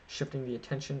scrutiny, shifting the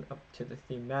attention up to the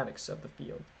thematics of the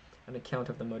field, an account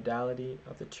of the modality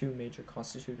of the two major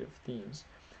constitutive themes,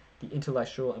 the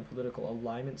intellectual and political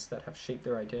alignments that have shaped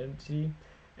their identity,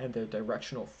 and their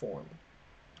directional form,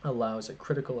 allows a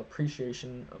critical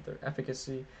appreciation of their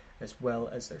efficacy as well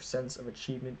as their sense of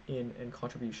achievement in and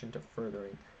contribution to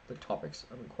furthering the topics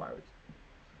of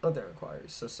their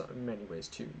inquiries. So in many ways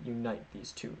to unite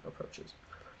these two approaches.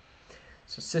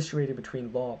 So situated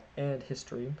between law and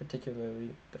history,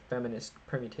 particularly the feminist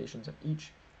permutations of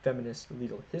each, feminist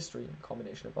legal history, a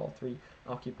combination of all three,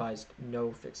 occupies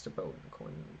no fixed abode,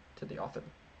 according to the author,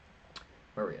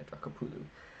 Maria Drakopoulou.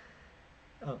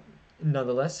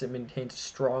 Nonetheless, it maintains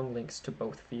strong links to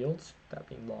both fields, that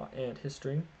being law and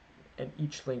history, and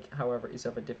each link, however, is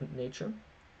of a different nature.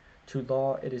 To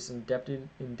law, it is indebted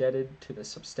to the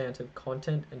substantive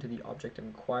content and to the object of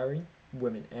inquiry,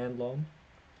 women and law.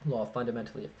 Law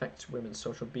fundamentally affects women's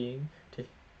social being,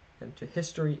 and to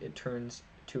history, it turns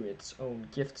to its own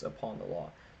gifts upon the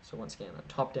law. So once again, a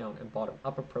top-down and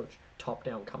bottom-up approach,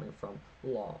 top-down coming from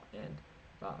law and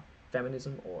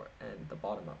feminism, and the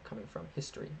bottom-up coming from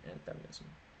history and feminism,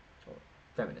 or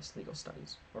feminist legal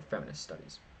studies, or feminist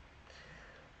studies,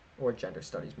 or gender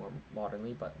studies more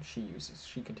modernly, but she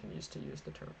continues to use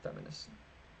the term feminist.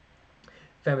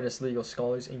 Feminist legal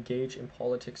scholars engage in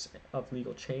politics of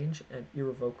legal change and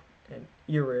irrevocably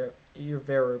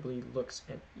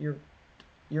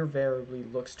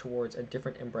looks towards a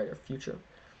different and brighter future.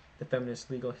 The feminist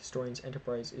legal historian's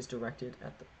enterprise is directed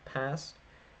at the past.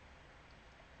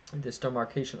 This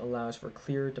demarcation allows for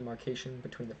clear demarcation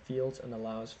between the fields and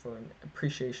allows for an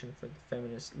appreciation for the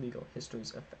feminist legal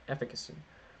history's efficacy.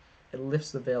 It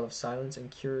lifts the veil of silence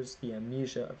and cures the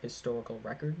amnesia of historical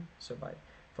record, so by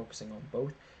focusing on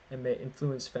both, and may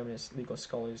influence feminist legal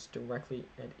scholars directly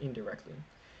and indirectly.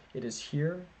 It is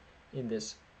here, in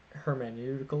this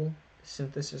hermeneutical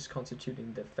synthesis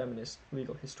constituting the feminist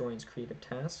legal historian's creative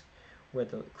task, where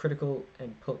the critical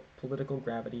and political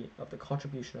gravity of the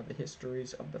contribution of the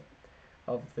histories of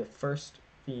the first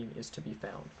theme is to be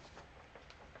found.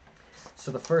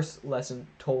 So the first lesson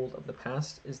told of the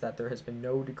past is that there has been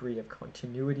no degree of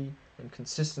continuity and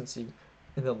consistency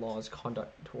in the law's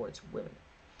conduct towards women.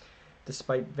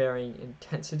 Despite varying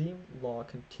intensity, law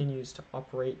continues to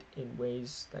operate in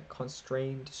ways that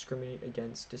constrain, discriminate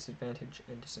against, disadvantage,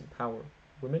 and disempower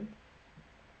women.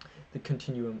 The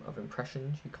continuum of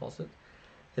impression, she calls it.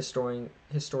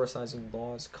 Historicizing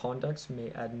law's conducts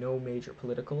may add no major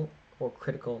political or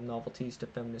critical novelties to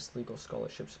feminist legal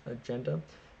scholarship's agenda,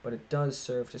 but it does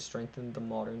serve to strengthen the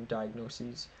modern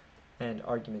diagnoses and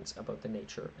arguments about the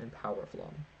nature and power of law.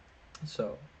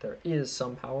 So there is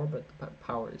some power, but the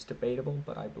power is debatable,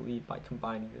 but I believe by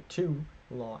combining the two,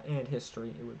 law and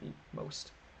history, it would be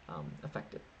most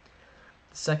effective.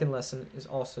 The second lesson is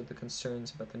also the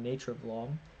concerns about the nature of law,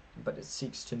 but it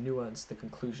seeks to nuance the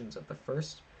conclusions of the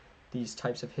first. These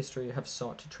types of history have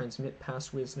sought to transmit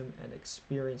past wisdom and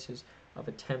experiences of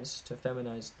attempts to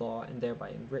feminize law and thereby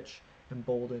enrich,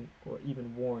 embolden, or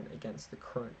even warn against the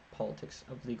current politics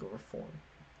of legal reform.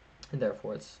 and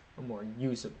therefore it's a more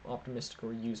optimistic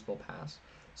or usable path.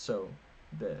 So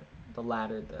the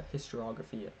latter, the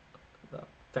historiography, the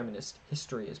feminist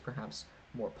history, is perhaps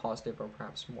more positive or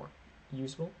perhaps more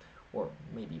usable, or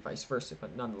maybe vice versa,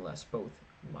 but nonetheless both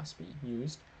must be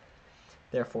used.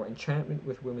 Therefore, enchantment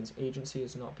with women's agency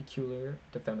is not peculiar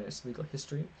to feminist legal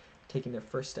history. Taking their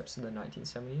first steps in the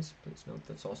 1970s, please note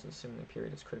that's also the similar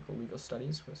period as critical legal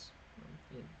studies was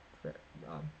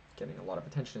getting a lot of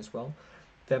attention as well.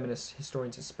 Feminist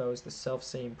historians espouse the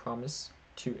self-same promise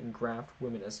to engraft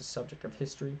women as a subject of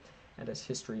history and as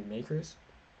history makers,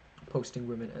 posting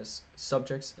women as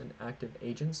subjects and active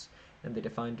agents, and they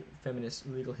defined feminist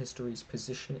legal history's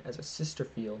position as a sister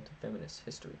field to feminist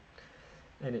history.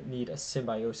 And it need a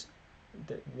symbiosis.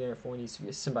 Therefore, needs to be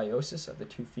a symbiosis of the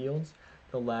two fields.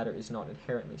 The latter is not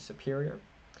inherently superior,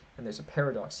 and there's a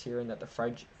paradox here in that the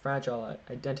fragile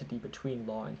identity between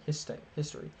law and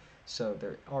history. So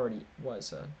there already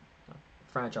was a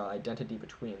fragile identity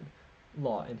between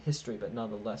law and history, but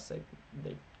nonetheless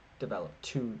they developed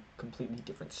two completely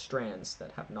different strands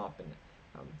that have not been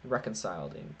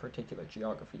reconciled in particular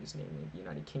geographies, namely the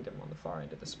United Kingdom on the far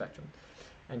end of the spectrum,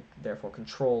 and therefore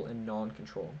control and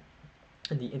non-control.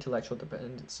 And the intellectual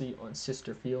dependency on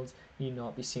sister fields need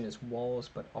not be seen as walls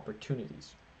but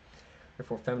opportunities.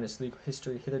 Therefore, feminist legal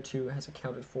history hitherto has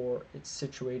accounted for its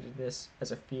situatedness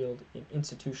as a field in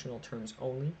institutional terms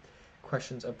only.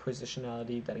 Questions of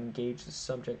positionality that engage the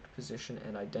subject, position,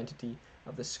 and identity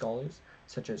of the scholars,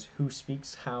 such as who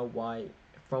speaks, how, why,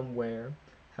 from where,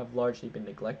 have largely been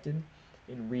neglected.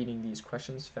 In reading these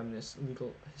questions, feminist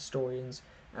legal historians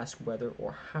ask whether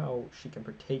or how she can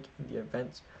partake in the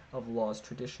events of law's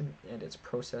tradition and its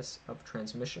process of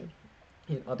transmission.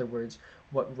 In other words,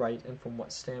 what right and from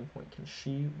what standpoint can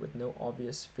she, with no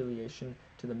obvious filiation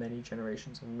to the many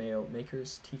generations of male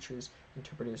makers, teachers,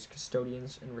 interpreters,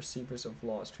 custodians, and receivers of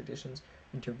law's traditions,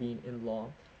 intervene in law,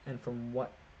 and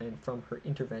from her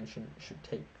intervention should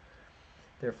take.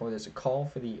 Therefore, there's a call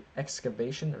for the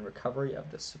excavation and recovery of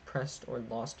the suppressed or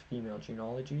lost female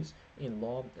genealogies in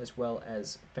law, as well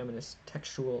as feminist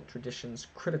textual traditions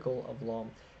critical of law,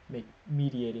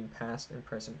 mediating past and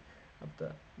present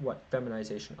of what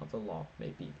feminization of the law may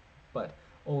be. But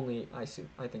only I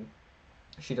think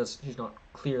she's not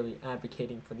clearly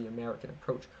advocating for the American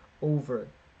approach over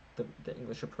the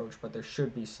English approach, but there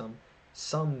should be some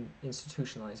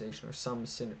institutionalization or some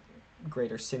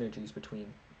greater synergies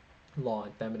between law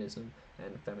and feminism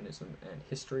and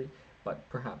history, but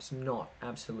perhaps not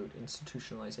absolute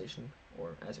institutionalization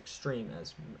or as extreme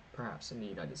as perhaps in the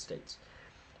United States.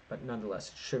 But nonetheless,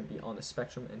 it should be on the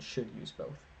spectrum and should use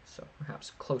both. So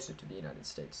perhaps closer to the United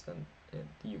States than in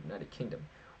the United Kingdom,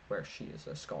 where she is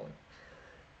a scholar.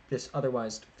 This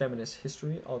otherwise feminist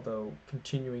history, although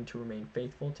continuing to remain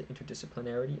faithful to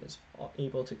interdisciplinarity, is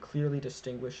able to clearly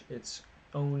distinguish its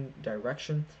own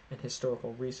direction and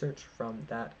historical research from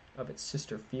that of its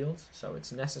sister fields. So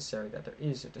it's necessary that there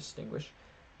is a distinguish.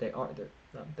 They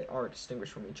are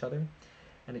distinguished from each other,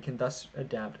 and it can thus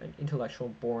adapt an intellectual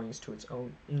borings to its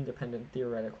own independent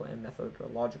theoretical and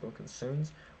methodological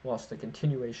concerns, whilst the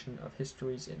continuation of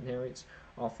histories it narrates,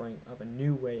 offering of a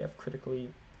new way of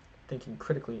thinking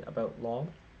critically about law.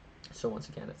 So once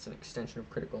again, it's an extension of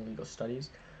critical legal studies.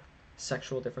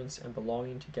 Sexual difference and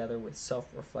belonging, together with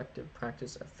self-reflective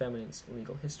practice of feminist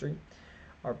legal history,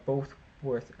 are both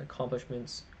worthy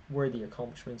accomplishments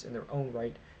in their own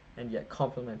right, and yet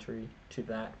complementary to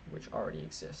that which already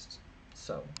exists.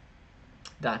 So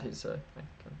that is a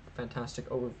fantastic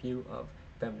overview of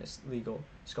feminist legal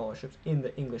scholarships in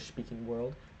the English-speaking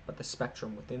world, but the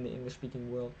spectrum within the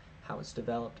English-speaking world, how it's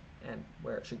developed, and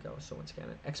where it should go. So once again,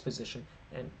 an exposition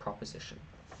and proposition.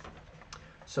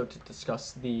 So to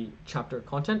discuss the chapter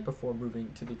content before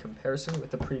moving to the comparison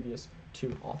with the previous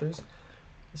two authors.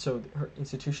 So her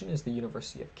institution is the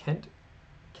University of Kent,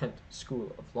 Kent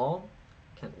School of Law,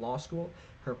 Kent Law School.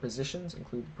 Her positions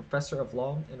include the Professor of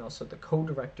Law and also the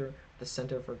Co-Director of the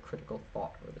Center for Critical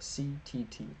Thought, or the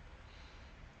CTT.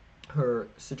 Her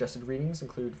suggested readings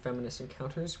include Feminist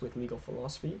Encounters with Legal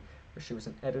Philosophy, where she was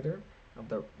an editor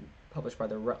published by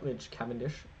the Routledge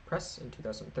Cavendish Press in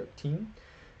 2013.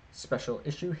 Special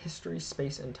issue History,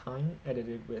 Space and Time,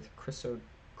 edited with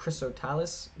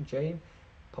Christodoulidis J,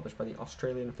 published by the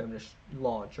Australian Feminist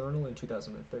Law Journal in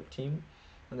 2013.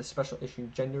 And the special issue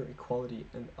Gender Equality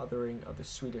and Othering of the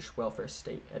Swedish Welfare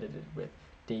State, edited with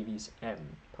Davies M,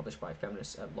 published by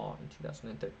Feminists at Law in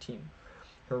 2013.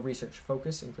 Her research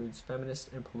focus includes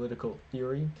feminist and political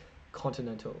theory,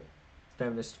 continental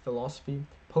feminist philosophy,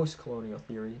 post-colonial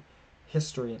theory,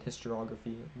 history and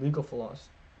historiography, legal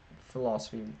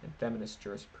philosophy, and feminist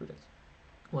jurisprudence.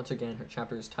 Once again, her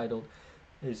chapter is titled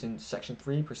is in Section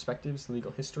 3, Perspectives,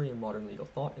 Legal History, and Modern Legal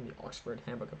Thought in the Oxford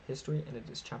Handbook of History, and it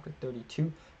is Chapter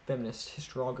 32, Feminist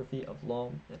Historiography of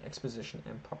Law and Exposition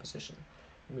and Proposition.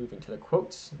 Moving to the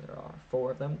quotes, there are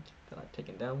 4 of them that I've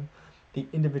taken down. The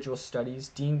individual studies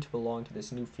deemed to belong to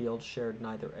this new field shared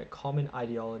neither a common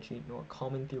ideology nor a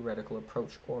common theoretical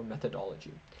approach or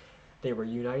methodology. They were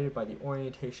united by the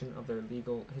orientation of their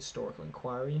legal historical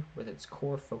inquiry, with its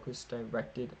core focus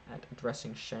directed at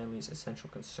addressing Shanley's essential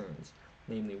concerns,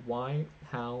 namely why,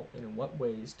 how, and in what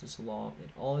ways does law in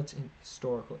all its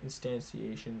historical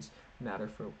instantiations matter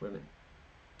for women.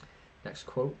 Next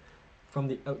quote. From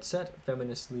the outset,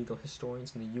 feminist legal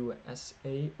historians in the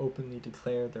USA openly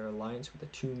declared their alliance with the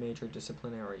 2 major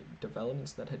disciplinary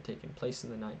developments that had taken place in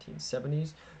the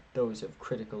 1970s, those of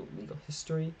critical legal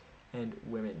history and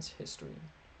women's history.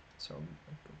 So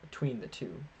between the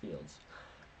 2 fields,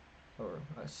 or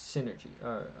a synergy,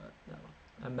 or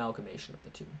amalgamation of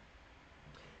the 2.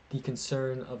 The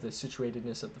concern of the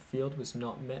situatedness of the field was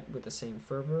not met with the same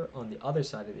fervor on the other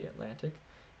side of the Atlantic.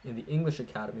 In the English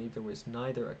Academy, there was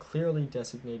neither a clearly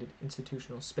designated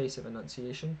institutional space of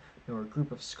enunciation nor a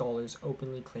group of scholars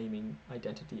openly claiming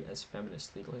identity as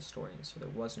feminist legal historians, so there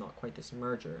was not quite this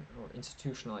merger or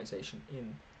institutionalization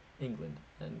in England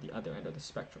and the other end of the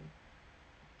spectrum.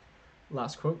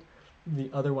 Last quote. The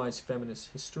otherwise feminist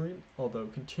history, although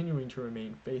continuing to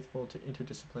remain faithful to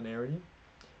interdisciplinarity,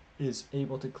 is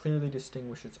able to clearly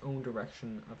distinguish its own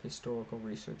direction of historical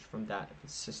research from that of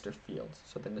its sister fields.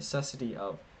 So the necessity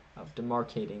of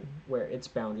demarcating where its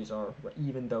boundaries are,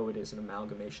 even though it is an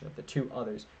amalgamation of the 2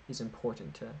 others, is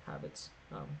important to have its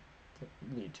to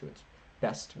lead to its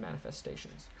best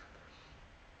manifestations.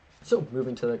 So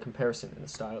moving to the comparison in the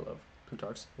style of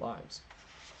Plutarch's Lives.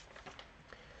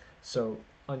 So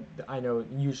I know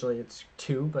usually it's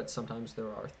 2, but sometimes there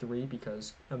are 3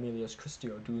 because Emilios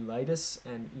Christodoulidis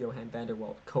and Johan van der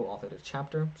Walt co-authored a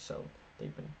chapter, so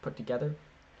they've been put together,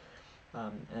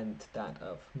 and that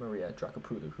of Maria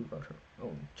Drakopoulou, who wrote her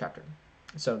own chapter.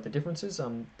 So the differences,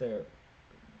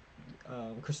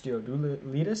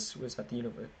 Christodoulidis was at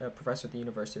the professor at the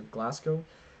University of Glasgow.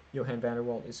 Johan van der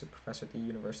Walt is a professor at the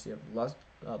University of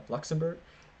Luxembourg,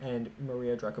 and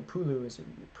Maria Drakopoulou is a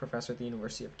professor at the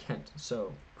University of Kent.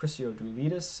 So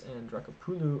Christodoulidis and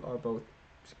Drakopoulou are both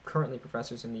currently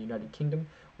professors in the United Kingdom,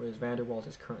 whereas van der Walt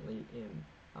is currently in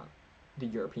the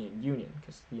European Union,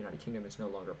 because the United Kingdom is no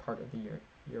longer part of the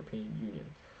European Union.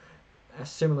 A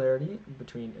similarity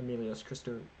between Emilios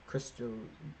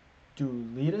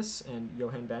Christodoulidis and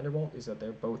Johan van der Walt is that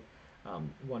they're both,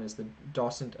 one is the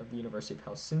docent of the University of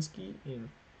Helsinki in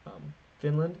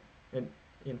Finland,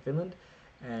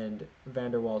 and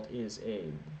van der Walt is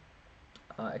a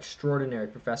extraordinary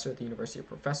professor at the University of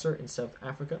Professor in South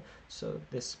Africa. So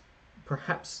this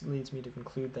perhaps leads me to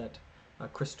conclude that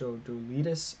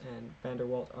Christodoulidis and van der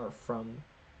Walt are from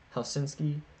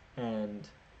Helsinki and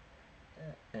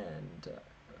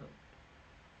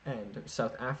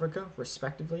South Africa,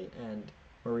 respectively, and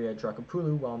Maria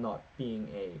Drakopoulou, while not being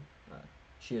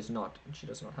she does not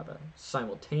have a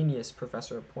simultaneous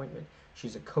professor appointment.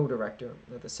 She's a co-director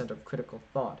at the Center of Critical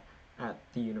Thought at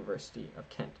the University of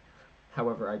Kent.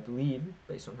 However, I believe,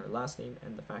 based on her last name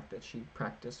and the fact that she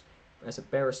practiced as a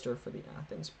barrister for the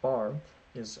Athens bar,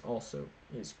 is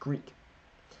Greek.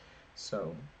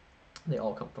 So they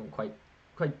all come from quite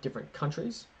different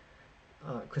countries.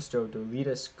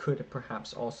 Christodoulidis could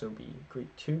perhaps also be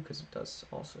Greek too, because it does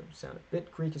also sound a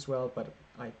bit Greek as well, but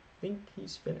I think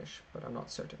he's Finnish, but I'm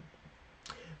not certain.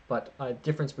 But a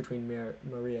difference between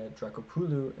Maria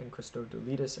Drakopoulou and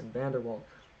Christodoulidis and van der Walt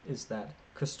is that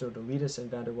Christodoulidis and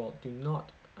van der Walt do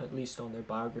not, at least on their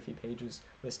biography pages,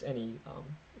 list any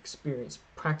experience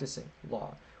practicing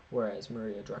law, whereas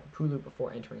Maria Drakopoulou,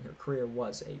 before entering her career,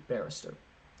 was a barrister.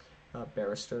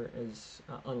 Barrister is,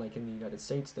 unlike in the United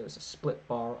States, there's a split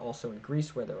bar also in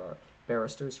Greece where there are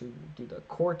barristers who do the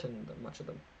court and much of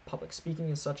the public speaking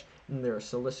and such, and there are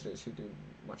solicitors who do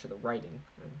much of the writing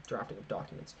and drafting of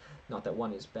documents. Not that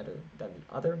one is better than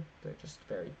the other, they're just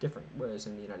very different, whereas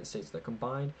in the United States they're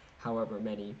combined. However,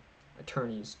 many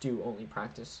attorneys do only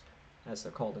practice, as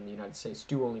they're called in the United States,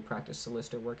 do only practice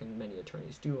solicitor work, and many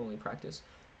attorneys do only practice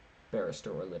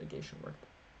barrister or litigation work.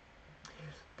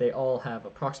 They all have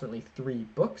approximately 3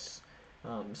 books.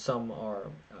 Some are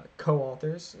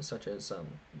co-authors, such as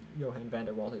Johan van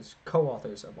der Walt is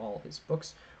co-authors of all his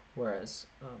books, whereas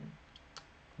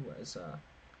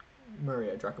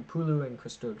Maria Drakopoulou and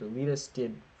Christodoulidis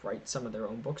did write some of their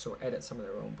own books or edit some of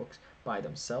their own books by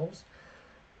themselves.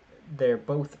 They're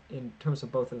both, in terms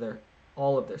of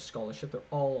all of their scholarship, they're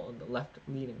all on the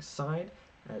left-leaning side,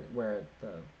 where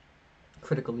the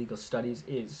critical legal studies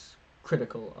is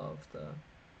critical of the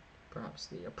perhaps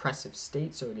the oppressive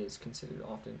state, so it is considered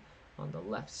often on the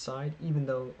left side, even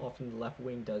though often the left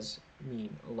wing does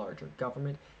mean a larger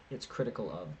government. It's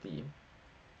critical of the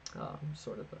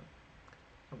sort of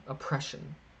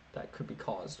oppression that could be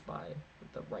caused by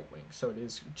the right wing. So it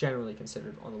is generally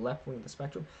considered on the left wing of the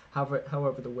spectrum.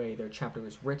 However, the way their chapter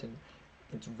is written,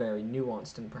 it's very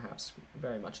nuanced and perhaps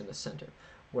very much in the center.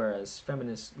 Whereas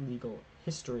feminist legal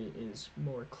history is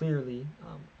more clearly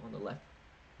on the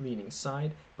left-leaning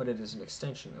side, but it is an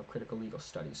extension of critical legal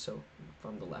studies, so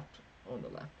from the left, on the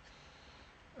left.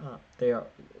 They are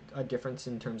a difference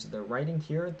in terms of their writing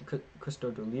here.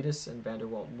 Christodoulidis and van der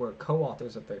Walt were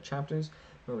co-authors of their chapters.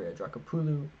 Maria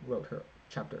Drakopoulou wrote her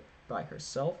chapter by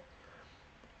herself.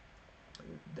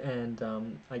 And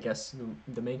I guess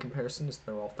the main comparison is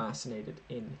they're all fascinated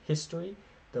in history.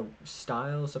 The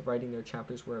styles of writing their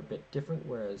chapters were a bit different,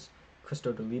 whereas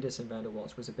Christodoulidis and van der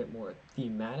Walt was a bit more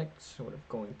thematic, sort of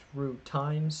going through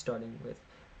time, starting with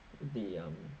the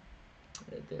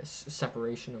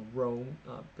separation of Rome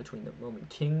between the Roman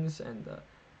kings and the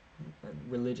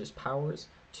religious powers,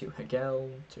 to Hegel,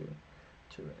 to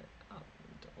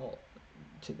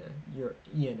the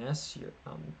ENS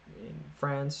in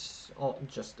France.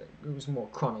 It was more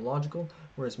chronological,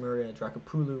 whereas Maria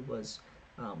Drakopoulou was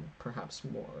perhaps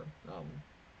more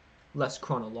less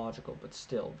chronological, but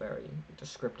still very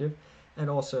descriptive. And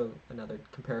also another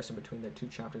comparison between their two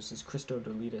chapters is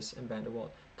Christodoulidis and van der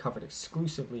Walt covered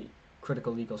exclusively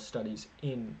critical legal studies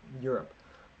in Europe,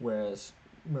 whereas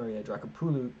Maria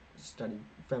Drakopoulou studied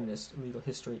feminist legal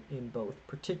history in both,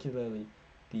 particularly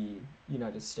the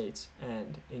United States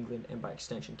and England, and by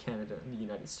extension Canada and the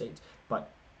United States,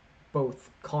 but both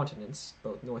continents,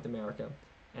 both North America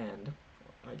and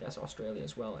I guess Australia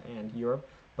as well, and Europe,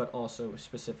 but also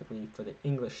specifically for the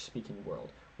English-speaking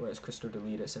world, whereas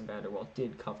Christodoulidis and van der Walt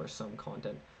did cover some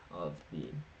content of the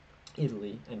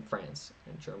Italy and France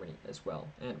and Germany as well,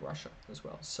 and Russia as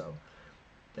well, so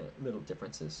the little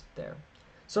differences there.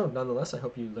 So nonetheless, I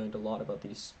hope you learned a lot about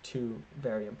these two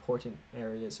very important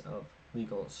areas of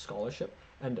legal scholarship,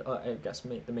 and I guess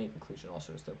the main conclusion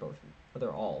also is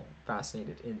they're all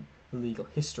fascinated in legal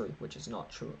history, which is not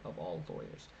true of all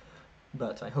lawyers.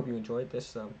 But I hope you enjoyed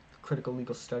this. Critical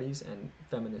legal studies and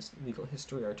feminist legal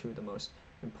history are two of the most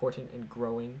important and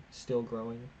still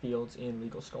growing fields in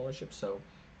legal scholarship, so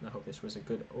I hope this was a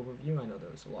good overview. I know there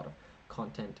was a lot of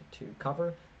content to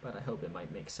cover, but I hope it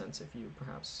might make sense if you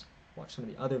perhaps watch some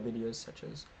of the other videos, such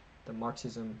as the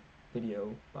Marxism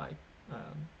video by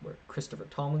where Christopher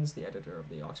Tomlins, the editor of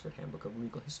the Oxford Handbook of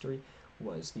Legal History,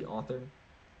 was the author,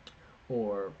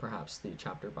 or perhaps the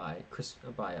chapter by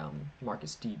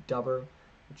Marcus D. Dubber,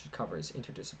 which covers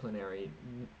interdisciplinarity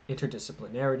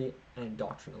and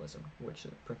doctrinalism, which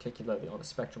is particularly on the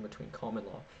spectrum between common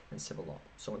law and civil law.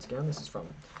 So once again, this is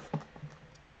from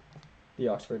the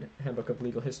Oxford Handbook of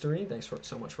Legal History. Thanks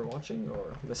so much for watching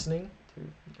or listening to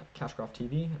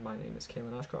CashcroftTV, and my name is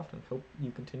Kalen Ashcroft, and hope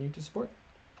you continue to support.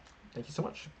 Thank you so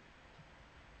much.